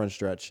anything on the front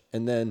stretch,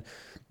 and then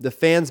the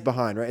fans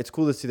behind, right? It's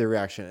cool to see the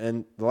reaction.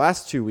 And the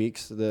last 2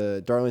 weeks,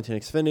 the Darlington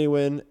Xfinity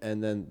win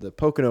and then the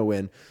Pocono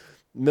win,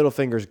 middle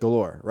fingers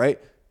galore, right?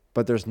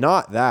 But there's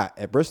not that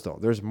at Bristol.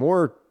 There's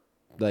more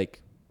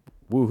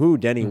woohoo,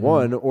 Denny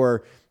won,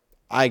 or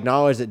I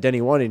acknowledge that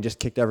Denny won and just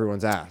kicked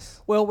everyone's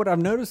ass. Well, what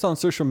I've noticed on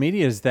social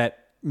media is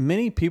that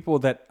many people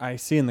that I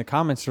see in the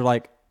comments are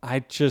like, I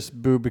just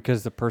boo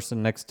because the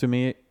person next to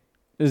me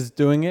is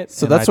doing it.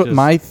 So that's what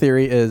my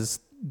theory is.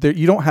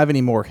 You don't have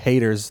any more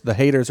haters. The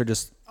haters are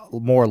just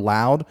more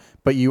loud,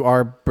 but you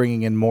are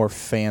bringing in more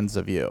fans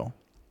of you.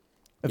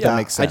 If that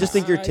makes sense. I just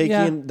think you're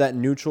taking that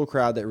neutral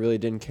crowd that really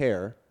didn't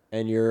care,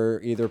 and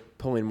you're either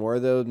pulling more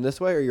of them this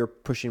way or you're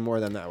pushing more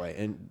of them that way.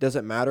 And it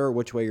doesn't matter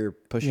which way you're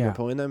pushing or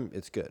pulling them.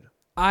 It's good.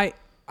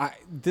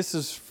 This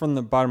is from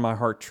the bottom of my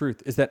heart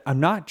truth, is that I'm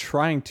not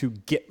trying to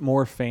get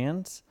more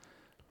fans,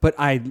 but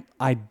I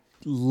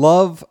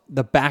love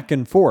the back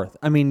and forth.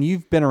 I mean,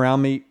 you've been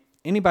around me.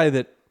 Anybody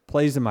that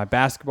plays in my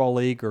basketball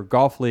league or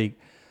golf league,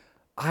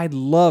 I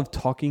love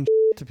talking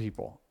to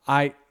people.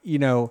 I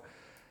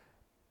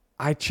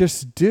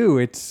just do.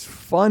 It's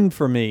fun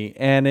for me.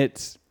 And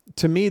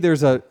to me,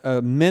 there's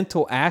a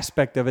mental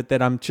aspect of it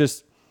that I'm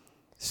just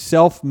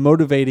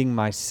self-motivating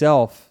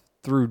myself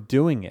through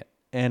doing it.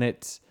 And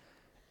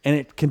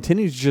it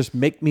continues to just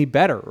make me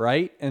better,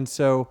 right? And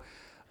so,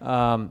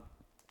 I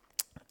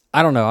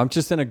don't know. I'm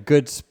just in a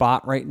good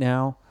spot right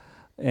now,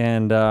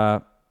 and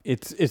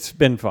it's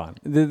been fun.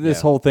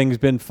 This whole thing's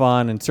been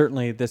fun, and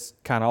certainly this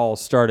kind of all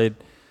started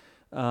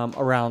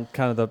around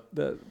kind of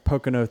the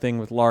Pocono thing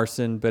with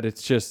Larson, but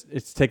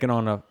it's taken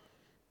on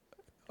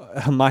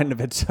a mind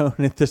of its own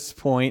at this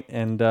point,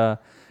 and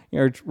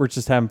we're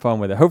just having fun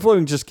with it. Hopefully, we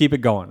can just keep it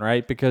going,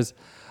 right? Because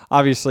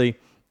obviously,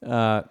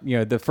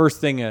 the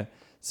first thing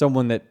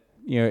someone that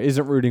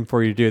isn't rooting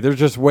for you to do, they're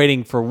just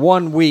waiting for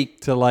 1 week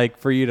to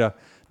for you to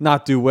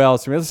not do well.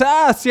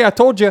 So see, I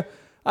told you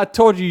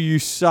you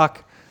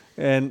suck,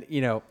 and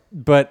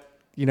but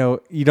you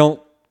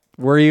don't.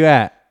 Where are you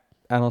at?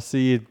 I don't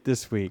see you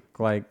this week.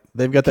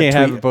 They've got that can't tweet,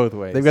 have it both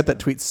ways. They've got that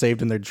tweet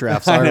saved in their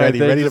drafts already,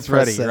 ready to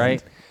press send.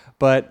 Right?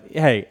 But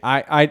hey,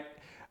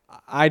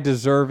 I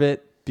deserve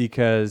it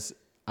because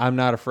I'm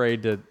not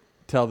afraid to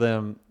tell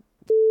them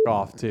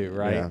off too,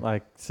 right? Yeah.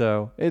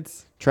 So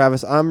it's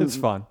Travis. it's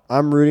fun.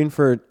 I'm rooting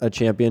for a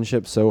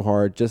championship so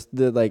hard. Just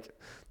the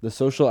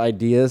social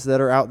ideas that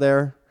are out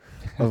there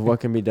of what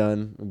can be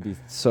done would be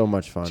so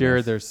much fun.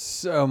 Jared, there's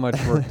so much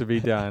work to be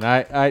done.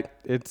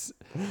 It's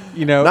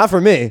not for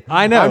me.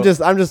 I know. I'm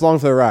just along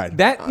for the ride.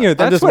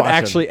 That's what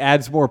actually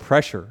adds more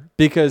pressure,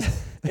 because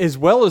as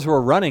well as we're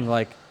running,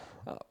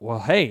 well,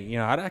 hey,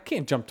 I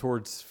can't jump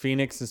towards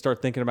Phoenix and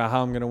start thinking about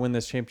how I'm going to win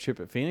this championship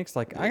at Phoenix.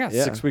 I got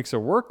 6 weeks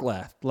of work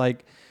left.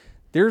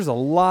 There's a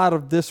lot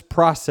of this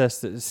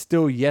process that is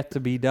still yet to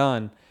be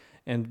done.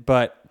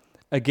 But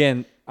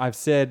again, I've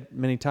said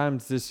many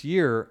times this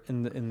year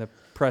in the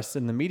press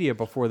and the media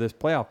before this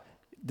playoff,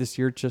 this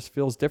year just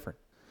feels different.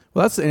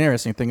 Well, that's the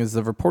interesting thing is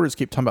the reporters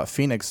keep talking about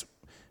Phoenix.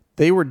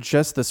 They were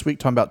just this week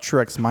talking about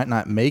Truex might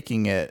not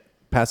making it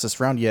past this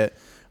round yet.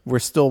 We're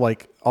still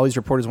like all these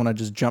reporters want to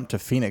just jump to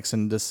Phoenix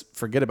and just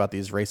forget about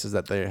these races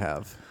that they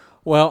have.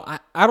 Well,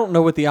 I don't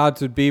know what the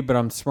odds would be, but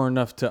I'm smart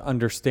enough to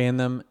understand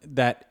them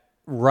that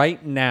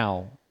right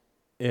now,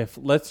 if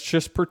let's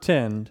just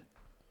pretend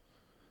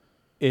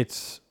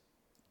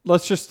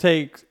let's just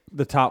take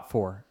the top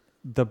 4,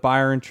 the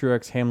Byron,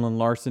 Truex, Hamlin,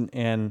 Larson,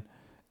 and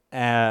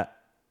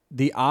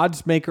the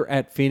odds maker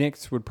at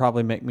Phoenix would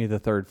probably make me the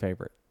 3rd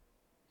favorite.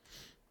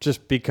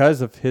 Just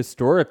because of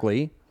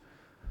historically,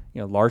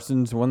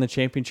 Larson's won the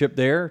championship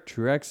there.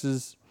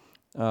 Truex's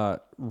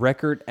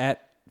record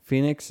at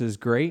Phoenix is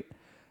great.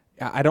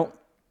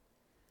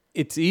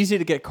 It's easy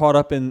to get caught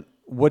up in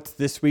what's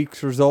this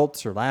week's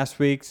results or last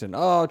week's and,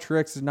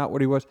 Truex is not what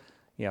he was.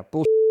 Yeah,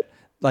 bullshit.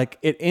 Like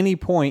at any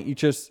point, you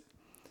just,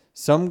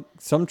 some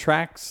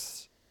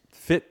tracks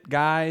fit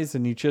guys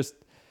and you just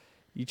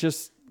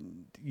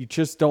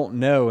don't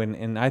know.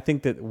 And I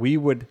think that we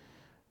would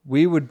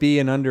be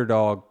an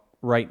underdog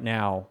right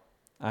now,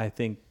 I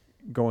think,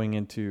 going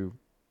into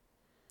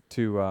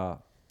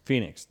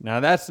Phoenix. Now,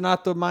 that's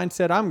not the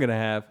mindset I'm going to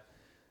have.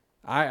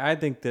 I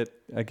think that,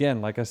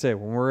 again, like I said,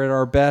 when we're at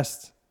our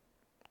best,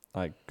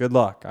 like, good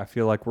luck. I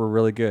feel like we're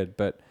really good.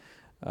 But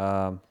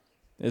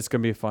it's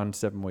going to be a fun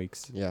 7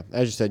 weeks. Yeah,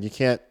 as you said, you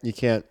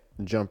can't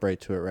jump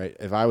right to it, right?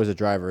 If I was a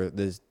driver,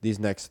 these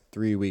next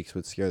 3 weeks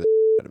would scare the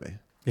out of me.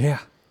 Yeah,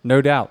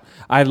 no doubt.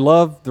 I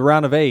love the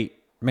round of 8.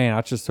 Man,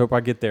 I just hope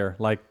I get there.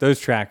 Like, those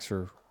tracks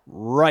are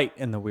right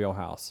in the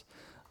wheelhouse.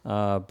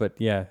 But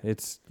yeah,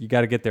 you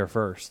got to get there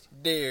first.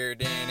 Dear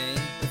Danny,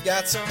 we've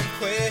got some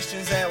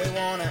questions that we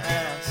want to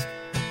ask.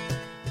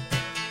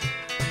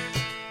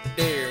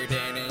 Dear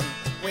Danny,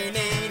 we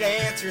need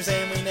answers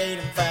and we need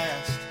them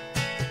fast.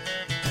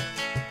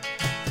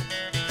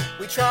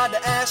 We tried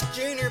to ask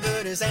Junior,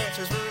 but his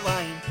answers were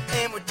lame.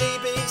 And with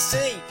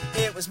DBC,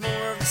 it was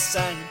more of the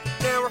same.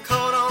 Now we're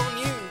calling on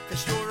you,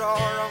 cause you're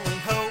our only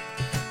hope.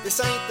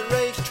 This ain't the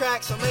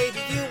racetrack, so maybe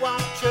you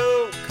won't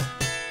choke.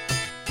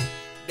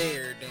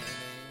 Dear Danny.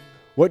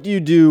 What do you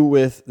do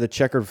with the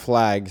checkered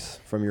flags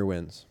from your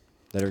wins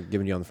that are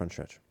given to you on the front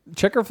stretch?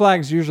 Checker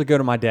flags usually go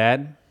to my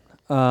dad.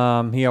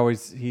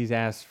 He's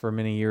asked for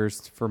many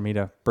years for me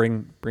to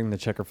bring the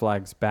checker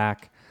flags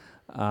back.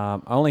 I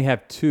only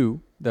have 2,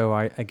 though.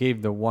 I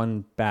gave the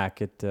one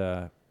back. It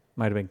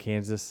might have been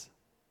Kansas.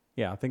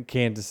 Yeah, I think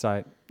Kansas.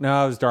 No,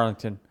 it was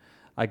Darlington.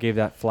 I gave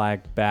that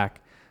flag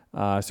back.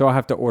 So I'll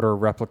have to order a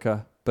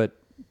replica. But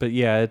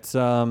yeah, it's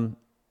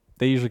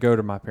they usually go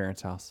to my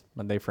parents' house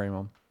when they frame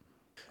them.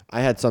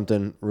 I had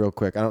something real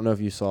quick. I don't know if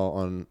you saw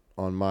on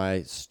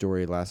my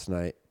story last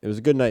night. It was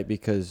a good night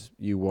because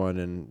you won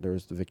and there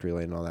was the victory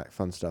lane and all that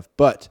fun stuff.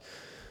 But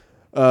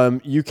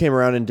you came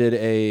around and did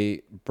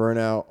a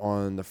burnout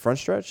on the front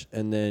stretch,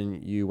 and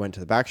then you went to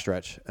the back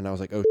stretch. And I was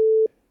like,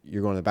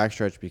 you're going to the back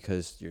stretch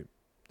because the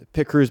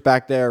pit crew's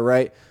back there,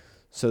 right?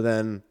 So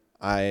then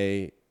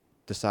I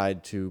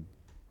decide to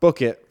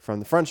book it from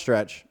the front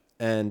stretch.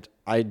 And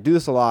I do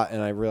this a lot,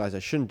 and I realize I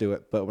shouldn't do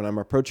it. But when I'm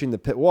approaching the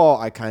pit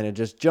wall, I kind of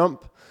just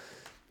jump,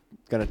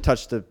 going to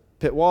touch the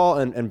pit wall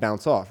and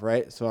bounce off,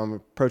 right? So I'm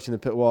approaching the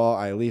pit wall.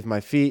 I leave my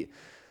feet.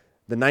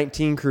 The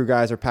 19 crew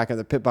guys are packing up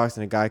the pit box,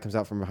 and a guy comes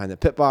out from behind the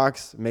pit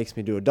box, makes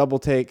me do a double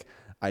take.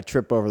 I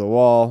trip over the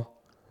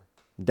wall.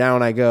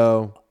 Down I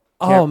go.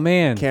 Oh,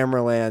 man.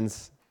 Camera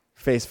lands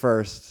face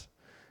first.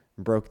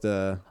 Broke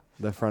the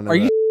front of Are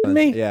you kidding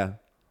me? Yeah.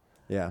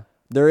 Yeah.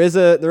 There is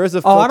a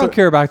filter. Oh, I don't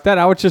care about that.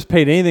 I would just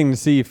pay anything to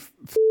see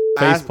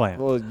face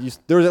plant. Well,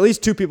 there was at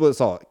least 2 people that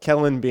saw it.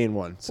 Kellen being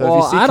one. So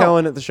if you see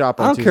Kellen at the shop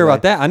on Tuesday, I don't care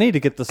about that. I need to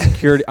get the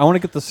security. I want to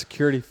get the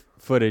security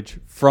footage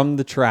from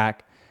the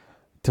track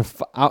to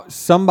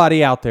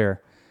somebody out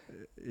there.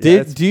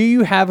 Do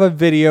you have a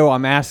video?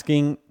 I'm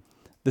asking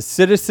the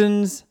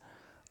citizens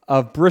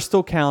of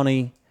Bristol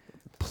County.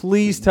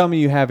 Please tell me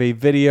you have a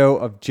video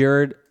of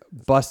Jared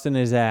busting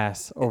his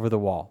ass over the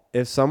wall.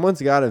 If someone's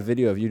got a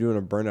video of you doing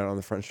a burnout on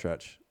the front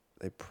stretch,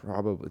 it's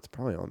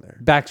probably on there.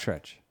 Back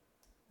stretch.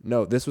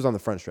 No, this was on the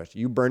front stretch.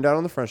 You burned out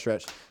on the front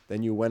stretch,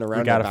 then you went around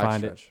the back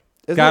stretch.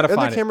 Are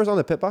there cameras on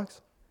the pit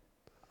box?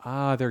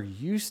 There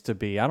used to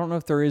be. I don't know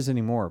if there is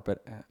anymore,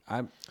 but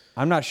I'm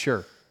not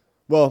sure.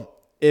 Well,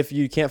 if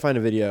you can't find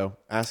a video,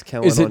 ask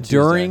Kellen. Is it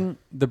during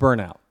the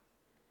burnout?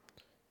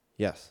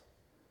 Yes.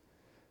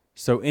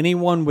 So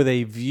anyone with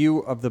a view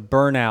of the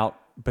burnout,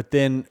 but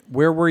then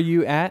where were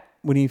you at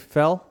when he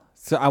fell?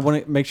 So I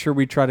want to make sure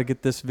we try to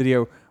get this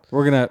video.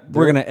 We're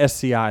gonna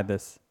SCI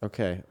this.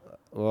 Okay.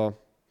 Well.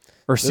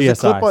 Or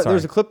CSI.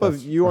 There's a clip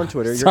of you on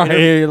Twitter.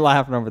 You're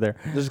laughing over there.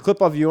 There's a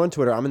clip of you on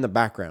Twitter. I'm in the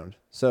background.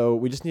 So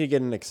we just need to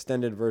get an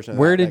extended version of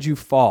Where did you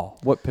fall?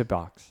 What pit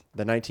box?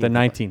 The 19. The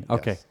 19.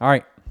 Okay. Yes. All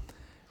right.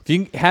 If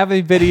you have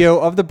a video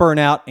of the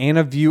burnout and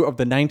a view of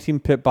the 19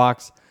 pit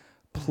box,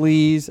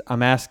 please,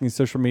 I'm asking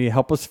social media,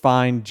 help us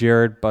find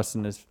Jared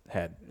busting his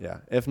head. Yeah.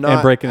 If not,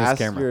 and breaking his ask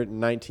camera. your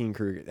 19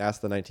 crew.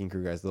 Ask the 19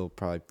 crew guys. They'll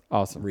probably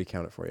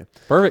recount it for you.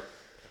 Perfect.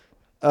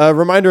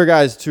 Reminder,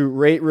 guys, to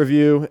rate,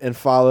 review, and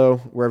follow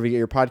wherever you get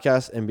your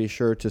podcasts, and be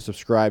sure to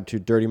subscribe to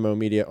Dirty Mo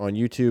Media on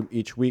YouTube.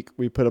 Each week,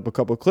 we put up a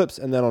couple of clips,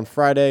 and then on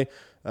Friday,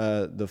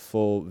 the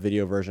full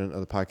video version of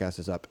the podcast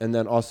is up. And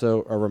then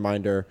also a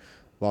reminder,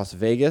 Las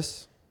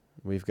Vegas,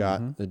 we've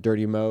got the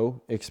Dirty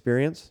Mo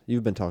experience.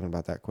 You've been talking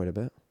about that quite a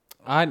bit.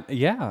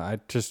 I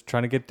just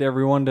trying to get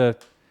everyone to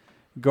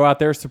go out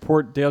there,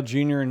 support Dale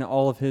Jr. and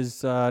all of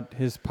his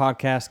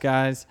podcast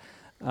guys.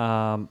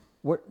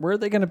 Where are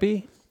they going to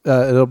be?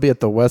 It'll be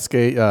at the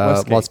Westgate.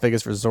 Las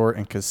Vegas Resort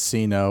and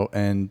Casino.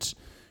 And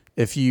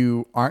if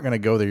you aren't going to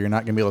go there, you're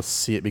not going to be able to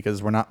see it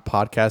because we're not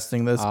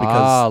podcasting this.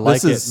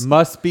 Because this is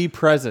must be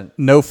present.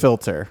 No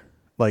filter.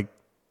 Like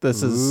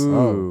this is.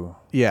 Ooh.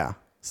 Yeah.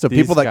 So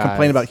people that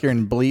complain about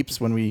hearing bleeps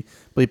when we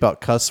bleep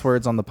out cuss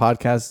words on the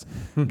podcast,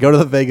 go to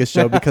the Vegas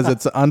show because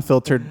it's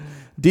unfiltered.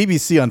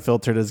 DBC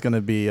Unfiltered is going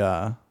to be.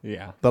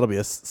 That'll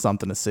be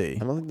something to see.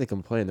 I don't think they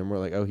complain. They're more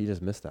like, oh, he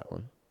just missed that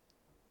one.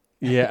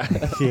 Yeah.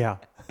 Yeah.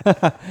 All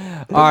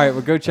right,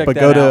 well, go check that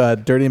out. But go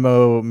to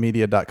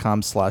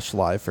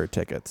dirtymomedia.com/live for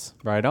tickets.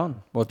 Right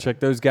on. We'll check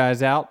those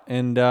guys out.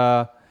 And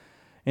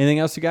anything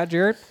else you got,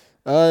 Jared?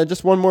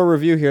 Just one more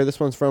review here. This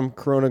one's from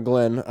Corona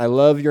Glenn. I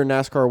love your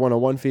NASCAR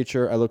 101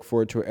 feature. I look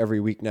forward to it every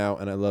week now,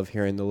 and I love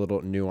hearing the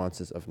little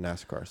nuances of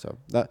NASCAR. So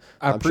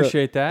I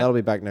appreciate that. That'll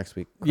be back next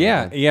week.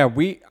 Yeah,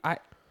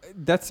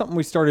 that's something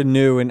we started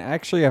new, and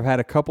actually I've had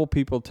a couple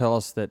people tell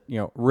us that,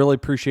 really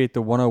appreciate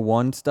the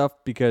 101 stuff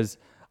because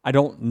I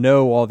don't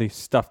know all the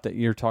stuff that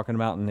you're talking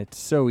about, and it's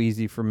so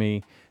easy for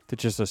me to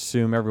just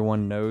assume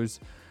everyone knows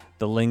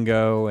the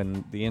lingo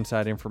and the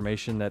inside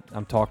information that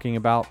I'm talking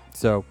about.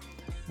 So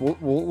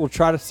we'll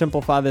try to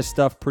simplify this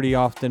stuff pretty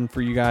often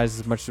for you guys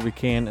as much as we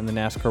can in the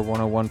NASCAR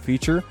 101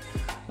 feature.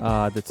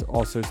 That's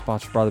also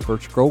sponsored by the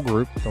Birch Grove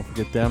Group. Don't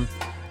forget them.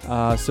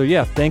 So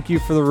yeah, thank you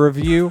for the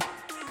review.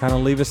 Kind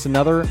of leave us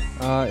another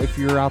if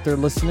you're out there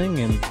listening,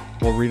 and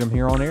we'll read them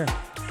here on air.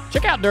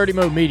 Check out Dirty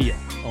Mo Media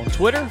on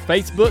Twitter,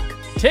 Facebook,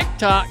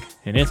 TikTok,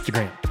 and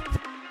Instagram.